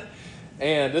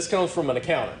 And this comes from an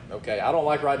accountant, okay? I don't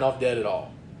like writing off debt at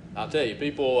all. I'll tell you,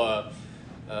 people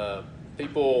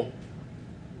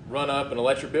run up an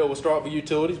electric bill with Starkville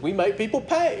Utilities. We make people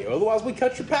pay, otherwise we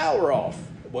cut your power off.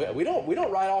 We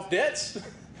don't write off debts.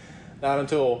 Not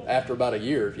until after about a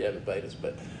year if you haven't paid us.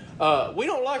 But we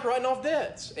don't like writing off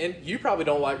debts. And you probably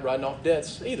don't like writing off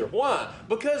debts either. Why?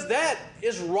 Because that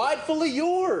is rightfully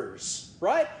yours,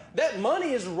 right? That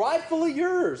money is rightfully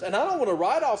yours. And I don't want to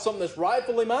write off something that's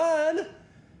rightfully mine.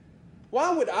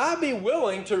 Why would I be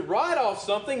willing to write off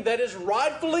something that is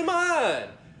rightfully mine?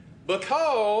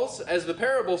 Because, as the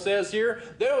parable says here,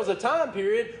 there was a time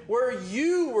period where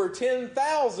you were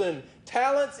 10,000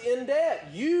 talents in debt.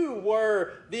 You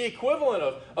were the equivalent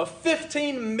of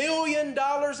 $15 million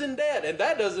in debt. And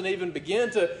that doesn't even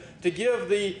begin to give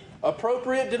the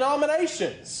appropriate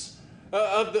denominations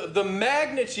of the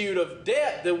magnitude of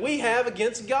debt that we have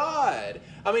against God.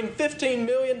 I mean, $15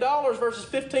 million versus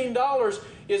 $15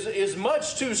 is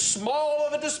much too small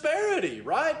of a disparity,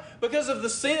 right? Because of the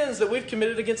sins that we've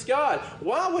committed against God.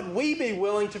 Why would we be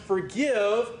willing to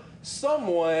forgive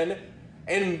someone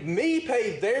and me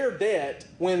pay their debt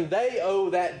when they owe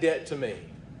that debt to me?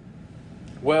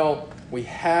 Well, we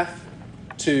have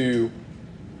to,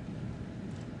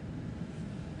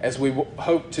 as we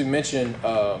hope to mention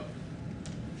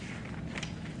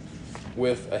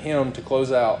with a hymn to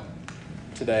close out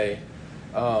today,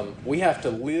 we have to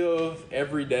live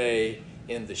every day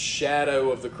in the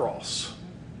shadow of the cross.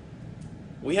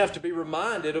 We have to be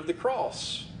reminded of the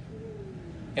cross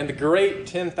and the great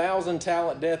 10,000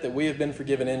 talent debt that we have been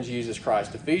forgiven in Jesus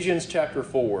Christ. Ephesians chapter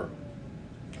 4.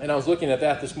 And I was looking at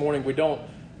that this morning. We don't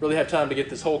really have time to get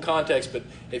this whole context, but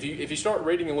if you start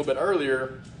reading a little bit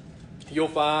earlier, you'll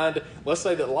find, let's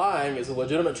say that lying is a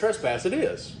legitimate trespass. It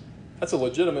is. That's a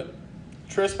legitimate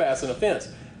trespass and offense.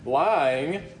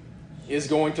 Lying is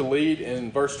going to lead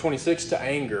in verse 26 to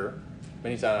anger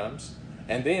many times.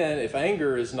 And then if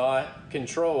anger is not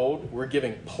controlled, we're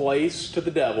giving place to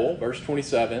the devil, verse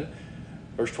 27.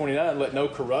 Verse 29, let no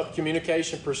corrupt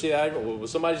communication proceed out of it. Well, when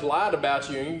somebody's lied about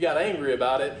you and you got angry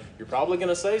about it, you're probably going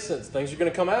to say things are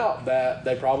going to come out that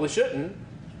they probably shouldn't.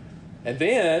 And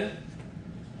then,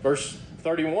 verse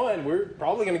 31, we're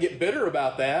probably going to get bitter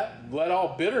about that. Let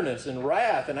all bitterness and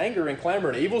wrath and anger and clamor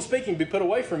and evil speaking be put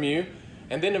away from you.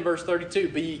 And then in verse 32,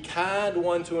 be ye kind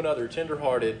one to another,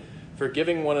 tenderhearted,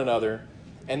 forgiving one another.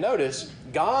 And notice,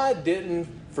 God didn't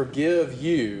forgive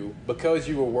you because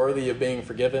you were worthy of being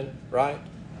forgiven, right?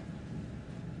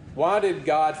 Why did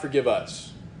God forgive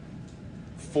us?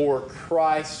 For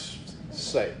Christ's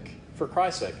sake. For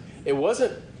Christ's sake. It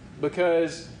wasn't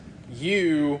because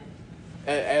you,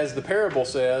 as the parable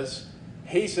says,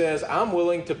 he says, I'm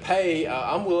willing to pay,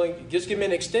 just give me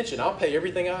an extension. I'll pay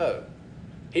everything I owe.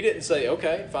 He didn't say,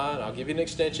 okay, fine, I'll give you an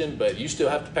extension, but you still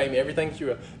have to pay me everything that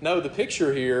you owe. No, the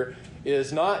picture here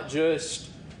is not just,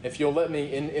 if you'll let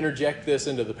me interject this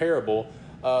into the parable,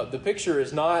 the picture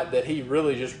is not that he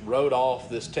really just wrote off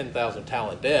this 10,000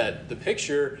 talent debt. The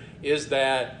picture is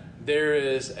that there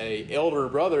is an elder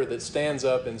brother that stands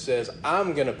up and says,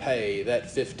 I'm going to pay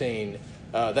that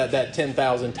that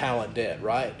 10,000 talent debt,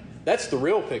 right? That's the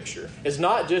real picture. It's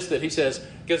not just that he says,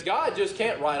 because God just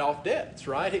can't write off debts,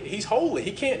 right? He's holy.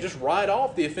 He can't just write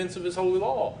off the offense of his holy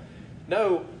law.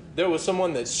 No, there was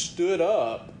someone that stood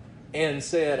up and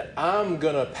said, I'm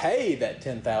going to pay that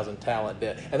 10,000 talent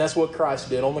debt. And that's what Christ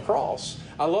did on the cross.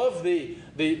 I love the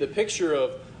picture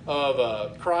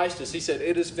of Christ as he said,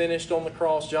 it is finished on the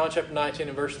cross, John chapter 19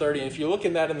 and verse 30. And if you look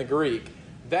in that in the Greek,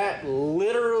 that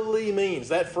literally means,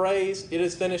 that phrase, it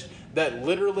is finished, that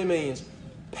literally means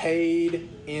paid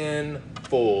in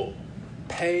full.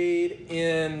 Paid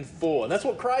in full. And that's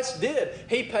what Christ did.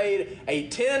 He paid a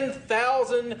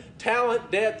 10,000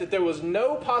 talent debt that there was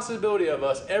no possibility of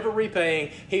us ever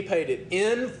repaying. He paid it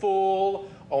in full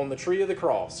on the tree of the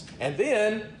cross. And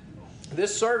then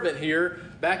this servant here,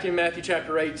 back in Matthew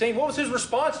chapter 18, what was his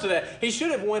response to that? He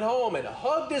should have went home and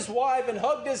hugged his wife and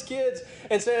hugged his kids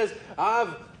and says,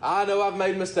 I know I've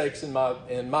made mistakes in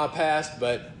my past,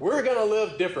 but we're going to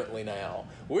live differently now.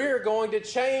 We're going to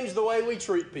change the way we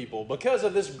treat people because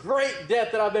of this great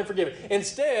debt that I've been forgiven.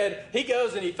 Instead, he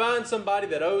goes and he finds somebody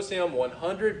that owes him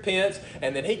 100 pence,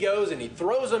 and then he goes and he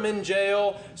throws them in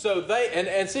jail. So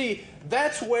see,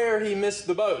 that's where he missed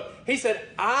the boat. He said,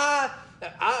 I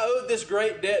owed this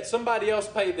great debt. Somebody else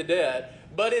paid the debt.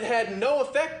 But it had no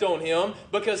effect on him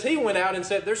because he went out and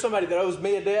said, there's somebody that owes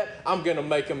me a debt. I'm going to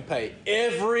make them pay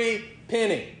every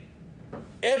penny.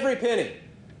 Every penny.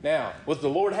 Now, was the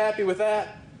Lord happy with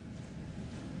that?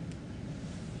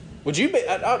 Would you be?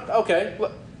 Okay.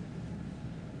 Look.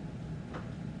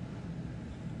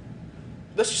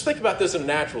 Let's just think about this in a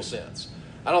natural sense.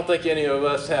 I don't think any of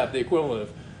us have the equivalent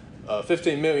of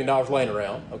 $15 million laying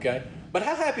around, okay? But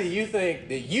how happy do you think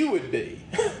that you would be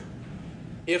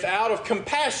if out of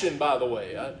compassion, by the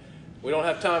way, we don't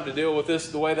have time to deal with this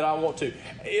the way that I want to.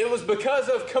 It was because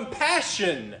of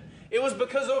compassion. It was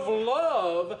because of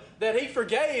love that he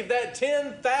forgave that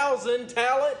 10,000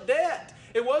 talent debt.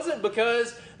 It wasn't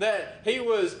because that he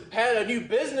had a new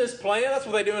business plan. That's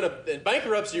what they do in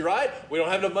bankruptcy, right? We don't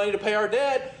have enough money to pay our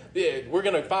debt. We're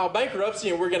going to file bankruptcy,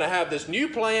 and we're going to have this new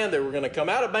plan that we're going to come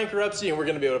out of bankruptcy, and we're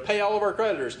going to be able to pay all of our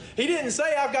creditors. He didn't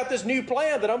say, I've got this new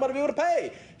plan that I'm going to be able to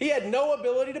pay. He had no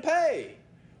ability to pay.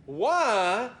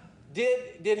 Why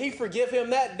did he forgive him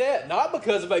that debt? Not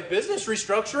because of a business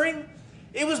restructuring.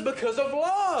 It was because of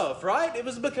love, right? It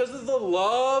was because of the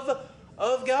love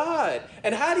of God.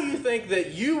 And how do you think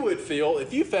that you would feel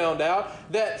if you found out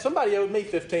that somebody owed me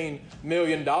 $15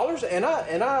 million and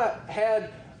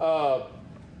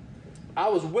I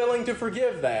was willing to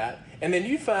forgive that, and then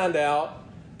you find out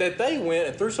that they went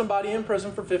and threw somebody in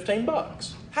prison for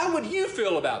 $15? How would you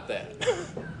feel about that?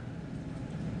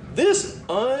 This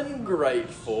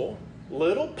ungrateful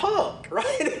little punk,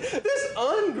 right? This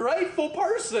ungrateful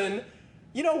person,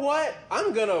 you know what?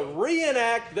 I'm going to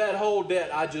reenact that whole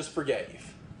debt I just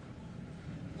forgave.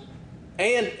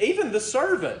 And even the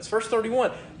servants, verse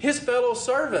 31, his fellow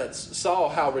servants saw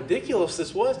how ridiculous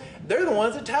this was. They're the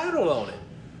ones that tattled on it.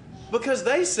 Because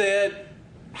they said,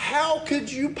 how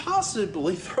could you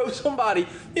possibly throw somebody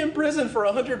in prison for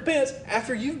 100 pence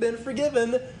after you've been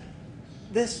forgiven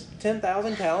this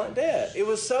 10,000 talent debt? It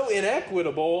was so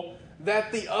inequitable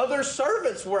that the other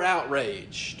servants were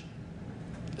outraged.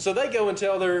 So they go and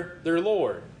tell their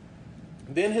Lord.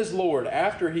 Then his Lord,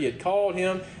 after he had called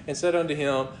him and said unto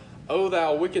him, O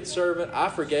thou wicked servant, I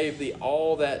forgave thee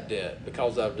all that debt,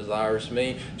 because thou desirest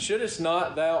me. Shouldest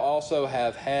not thou also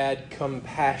have had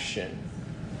compassion,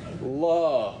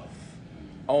 love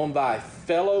on thy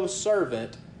fellow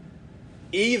servant,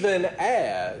 even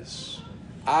as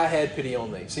I had pity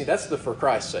on thee? See, that's the for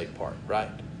Christ's sake part, right?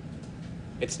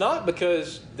 It's not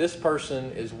because this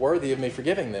person is worthy of me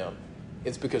forgiving them.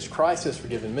 It's because Christ has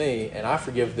forgiven me, and I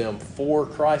forgive them for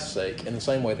Christ's sake, in the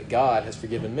same way that God has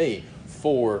forgiven me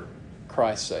for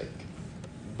Christ's sake.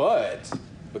 But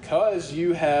because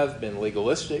you have been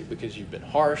legalistic, because you've been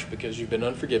harsh, because you've been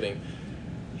unforgiving,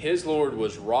 his Lord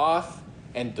was wroth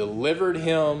and delivered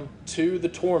him to the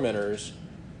tormentors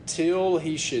till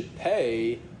he should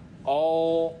pay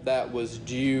all that was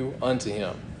due unto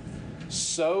him.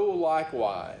 So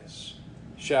likewise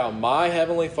shall my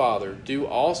heavenly Father do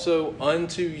also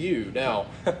unto you. Now,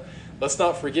 let's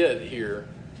not forget here,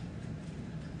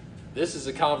 this is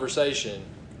a conversation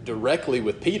directly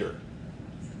with Peter,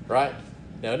 right?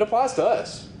 Now, it applies to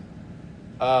us.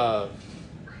 I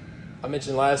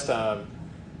mentioned last time,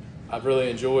 I've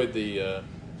really enjoyed the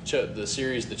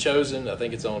series The Chosen. I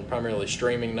think it's on primarily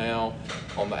streaming now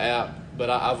on the app.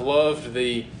 But I've loved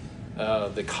the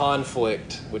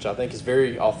conflict, which I think is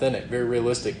very authentic, very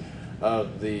realistic,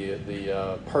 of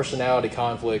the personality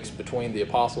conflicts between the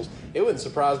apostles. It wouldn't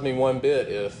surprise me one bit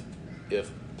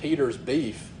if Peter's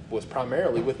beef was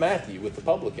primarily with Matthew, with the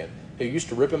publican, who used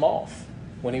to rip him off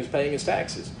when he was paying his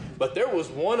taxes. But there was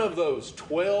one of those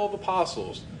 12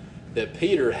 apostles that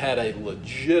Peter had a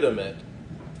legitimate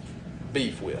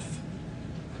beef with.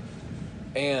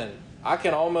 And I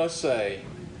can almost say,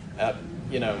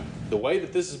 the way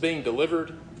that this is being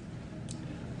delivered,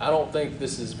 I don't think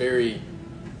this is very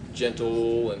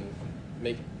gentle and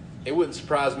meek. It wouldn't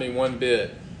surprise me one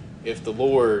bit if the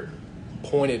Lord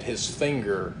pointed his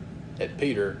finger at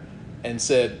Peter and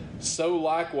said, so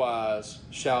likewise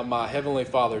shall my heavenly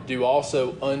Father do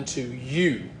also unto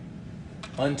you,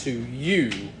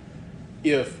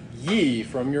 if ye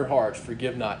from your hearts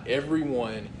forgive not every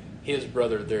one his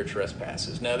brother their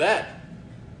trespasses. Now that,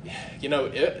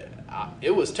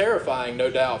 it was terrifying,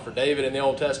 no doubt, for David in the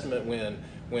Old Testament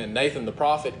when Nathan the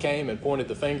prophet came and pointed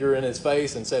the finger in his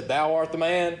face and said, thou art the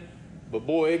man. But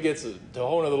boy, it gets to a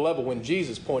whole other level when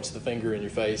Jesus points the finger in your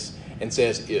face and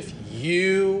says, if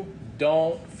you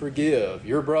don't forgive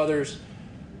your brothers,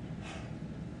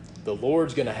 the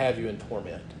Lord's going to have you in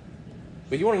torment.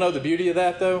 But you want to know the beauty of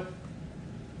that, though?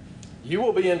 You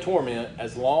will be in torment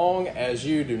as long as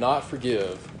you do not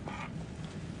forgive.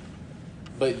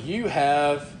 But you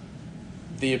have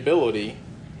the ability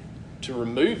to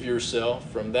remove yourself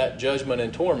from that judgment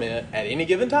and torment at any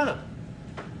given time.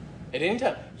 At any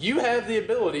time. You have the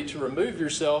ability to remove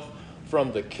yourself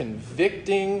from the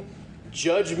convicting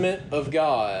judgment of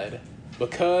God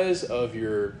because of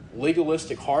your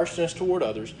legalistic harshness toward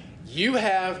others. You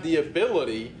have the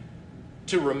ability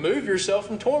to remove yourself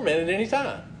from torment at any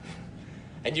time.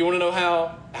 And you want to know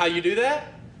how you do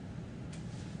that?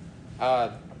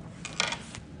 I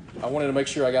wanted to make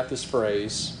sure I got this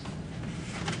phrase.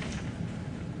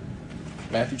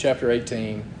 Matthew chapter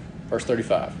 18, verse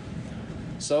 35.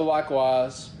 So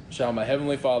likewise shall my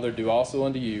heavenly Father do also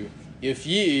unto you, if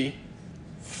ye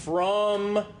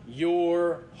from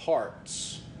your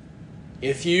hearts,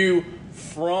 if you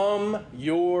from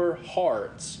your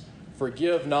hearts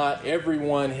forgive not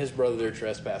everyone his brother their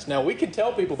trespass. Now, we can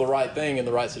tell people the right thing in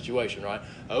the right situation, right?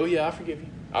 Oh, yeah, I forgive you.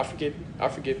 I forgive you. I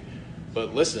forgive you.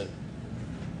 But listen,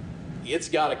 it's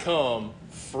got to come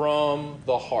from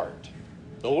the heart.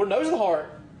 The Lord knows the heart.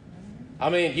 I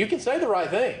mean, you can say the right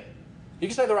thing. You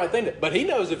can say the right thing, but He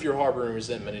knows if you're harboring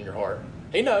resentment in your heart.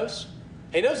 He knows.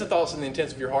 He knows the thoughts and the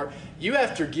intents of your heart. You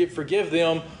have to forgive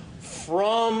them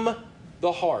from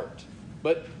the heart.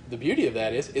 But the beauty of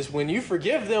that is when you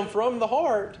forgive them from the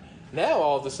heart, now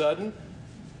all of a sudden,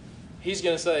 He's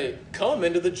going to say, come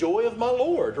into the joy of my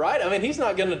Lord, right? I mean, He's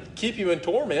not going to keep you in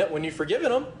torment when you've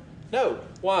forgiven them. No.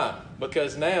 Why?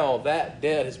 Because now that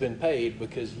debt has been paid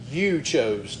because you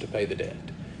chose to pay the debt.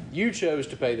 You chose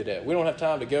to pay the debt. We don't have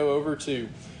time to go over to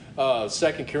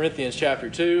 2 Corinthians chapter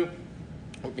 2.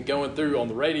 We've been going through on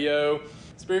the radio,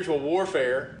 spiritual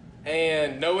warfare,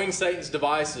 and knowing Satan's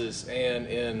devices. And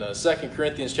in 2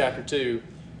 Corinthians chapter 2,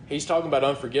 he's talking about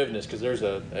unforgiveness because there's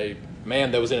a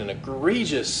man that was in an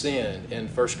egregious sin in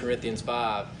 1 Corinthians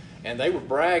 5. And they were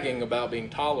bragging about being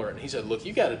tolerant. He said, look,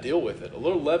 you got to deal with it. A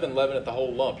little leaven at the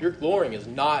whole lump. Your glorying is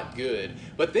not good.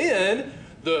 But then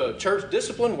the church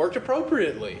discipline worked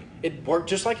appropriately. It worked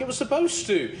just like it was supposed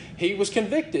to. He was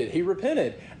convicted. He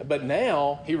repented. But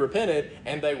now he repented,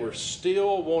 and they were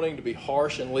still wanting to be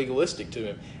harsh and legalistic to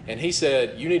him. And he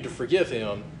said, you need to forgive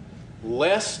him,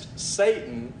 lest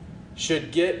Satan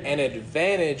should get an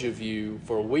advantage of you,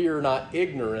 for we are not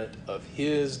ignorant of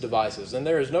his devices. And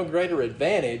there is no greater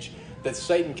advantage that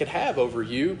Satan could have over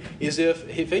you is if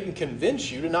he can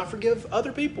convince you to not forgive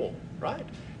other people, right?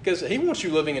 Because he wants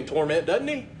you living in torment, doesn't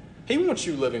he? He wants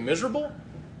you living miserable.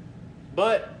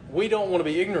 But we don't want to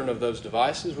be ignorant of those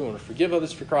devices. We want to forgive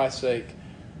others for Christ's sake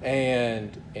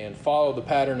and follow the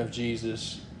pattern of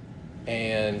Jesus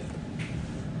and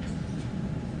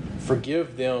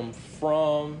forgive them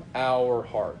from our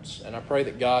hearts. And I pray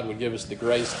that God would give us the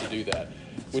grace to do that.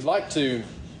 We'd like to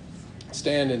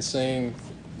stand and sing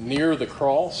Near the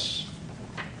Cross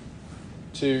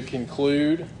to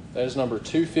conclude. That is number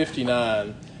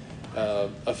 259.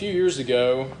 A few years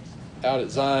ago, out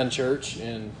at Zion Church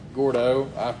in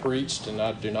Gordo, I preached, and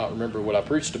I do not remember what I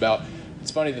preached about. It's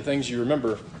funny the things you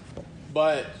remember.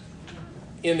 But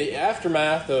in the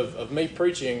aftermath of me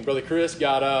preaching, Brother Chris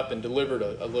got up and delivered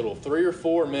a little 3 or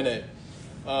 4 minute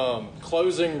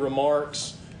closing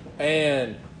remarks,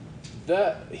 and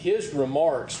his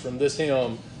remarks from this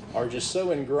hymn are just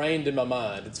so ingrained in my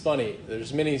mind. It's funny.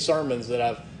 There's many sermons that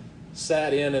I've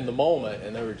sat in the moment,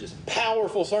 and they were just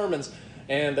powerful sermons,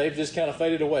 and they've just kind of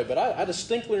faded away. But I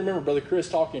distinctly remember Brother Chris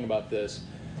talking about this,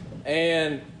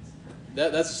 and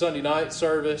that's a Sunday night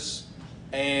service.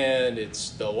 And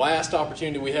it's the last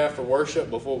opportunity we have for worship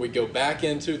before we go back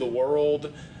into the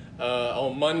world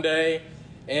on Monday.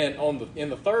 And in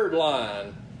the third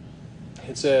line,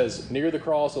 it says, near the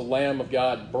cross, the Lamb of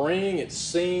God, bring its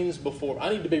scenes before. I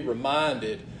need to be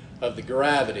reminded of the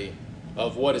gravity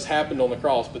of what has happened on the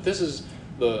cross. But this is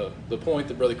the point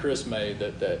that Brother Chris made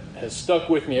that has stuck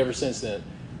with me ever since then.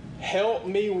 Help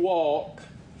me walk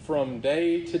from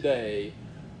day to day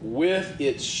with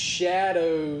its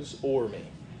shadows o'er me.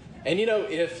 And you know,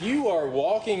 if you are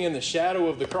walking in the shadow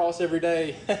of the cross every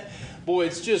day, boy,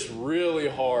 it's just really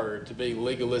hard to be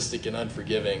legalistic and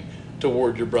unforgiving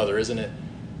toward your brother, isn't it?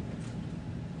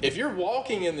 If you're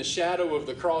walking in the shadow of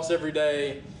the cross every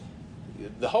day,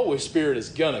 the Holy Spirit is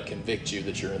going to convict you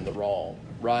that you're in the wrong,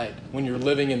 right? When you're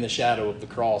living in the shadow of the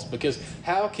cross. Because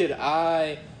how could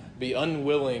I be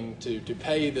unwilling to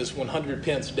pay this 100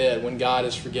 pence debt when God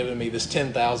has forgiven me this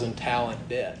 10,000 talent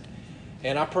debt?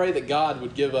 And I pray that God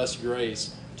would give us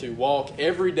grace to walk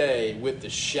every day with the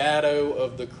shadow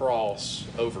of the cross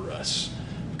over us.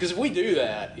 Because if we do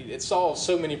that, it solves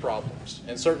so many problems.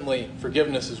 And certainly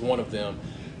forgiveness is one of them.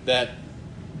 That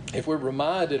if we're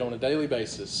reminded on a daily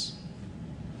basis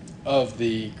of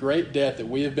the great debt that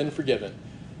we have been forgiven,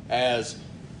 as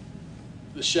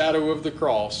the shadow of the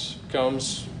cross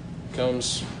comes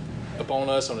upon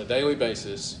us on a daily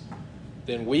basis,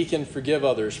 then we can forgive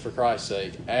others for Christ's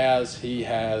sake as He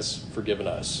has forgiven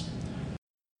us.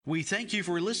 We thank you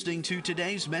for listening to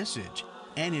today's message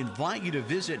and invite you to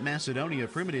visit Macedonia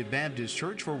Primitive Baptist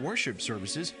Church for worship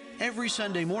services every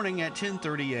Sunday morning at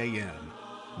 10:30 a.m.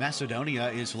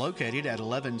 Macedonia is located at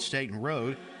 11 Staten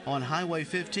Road on Highway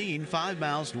 15, 5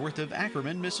 miles north of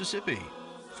Ackerman, Mississippi.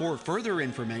 For further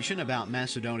information about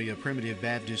Macedonia Primitive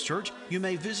Baptist Church, you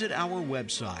may visit our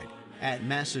website at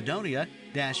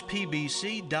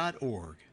macedonia-pbc.org.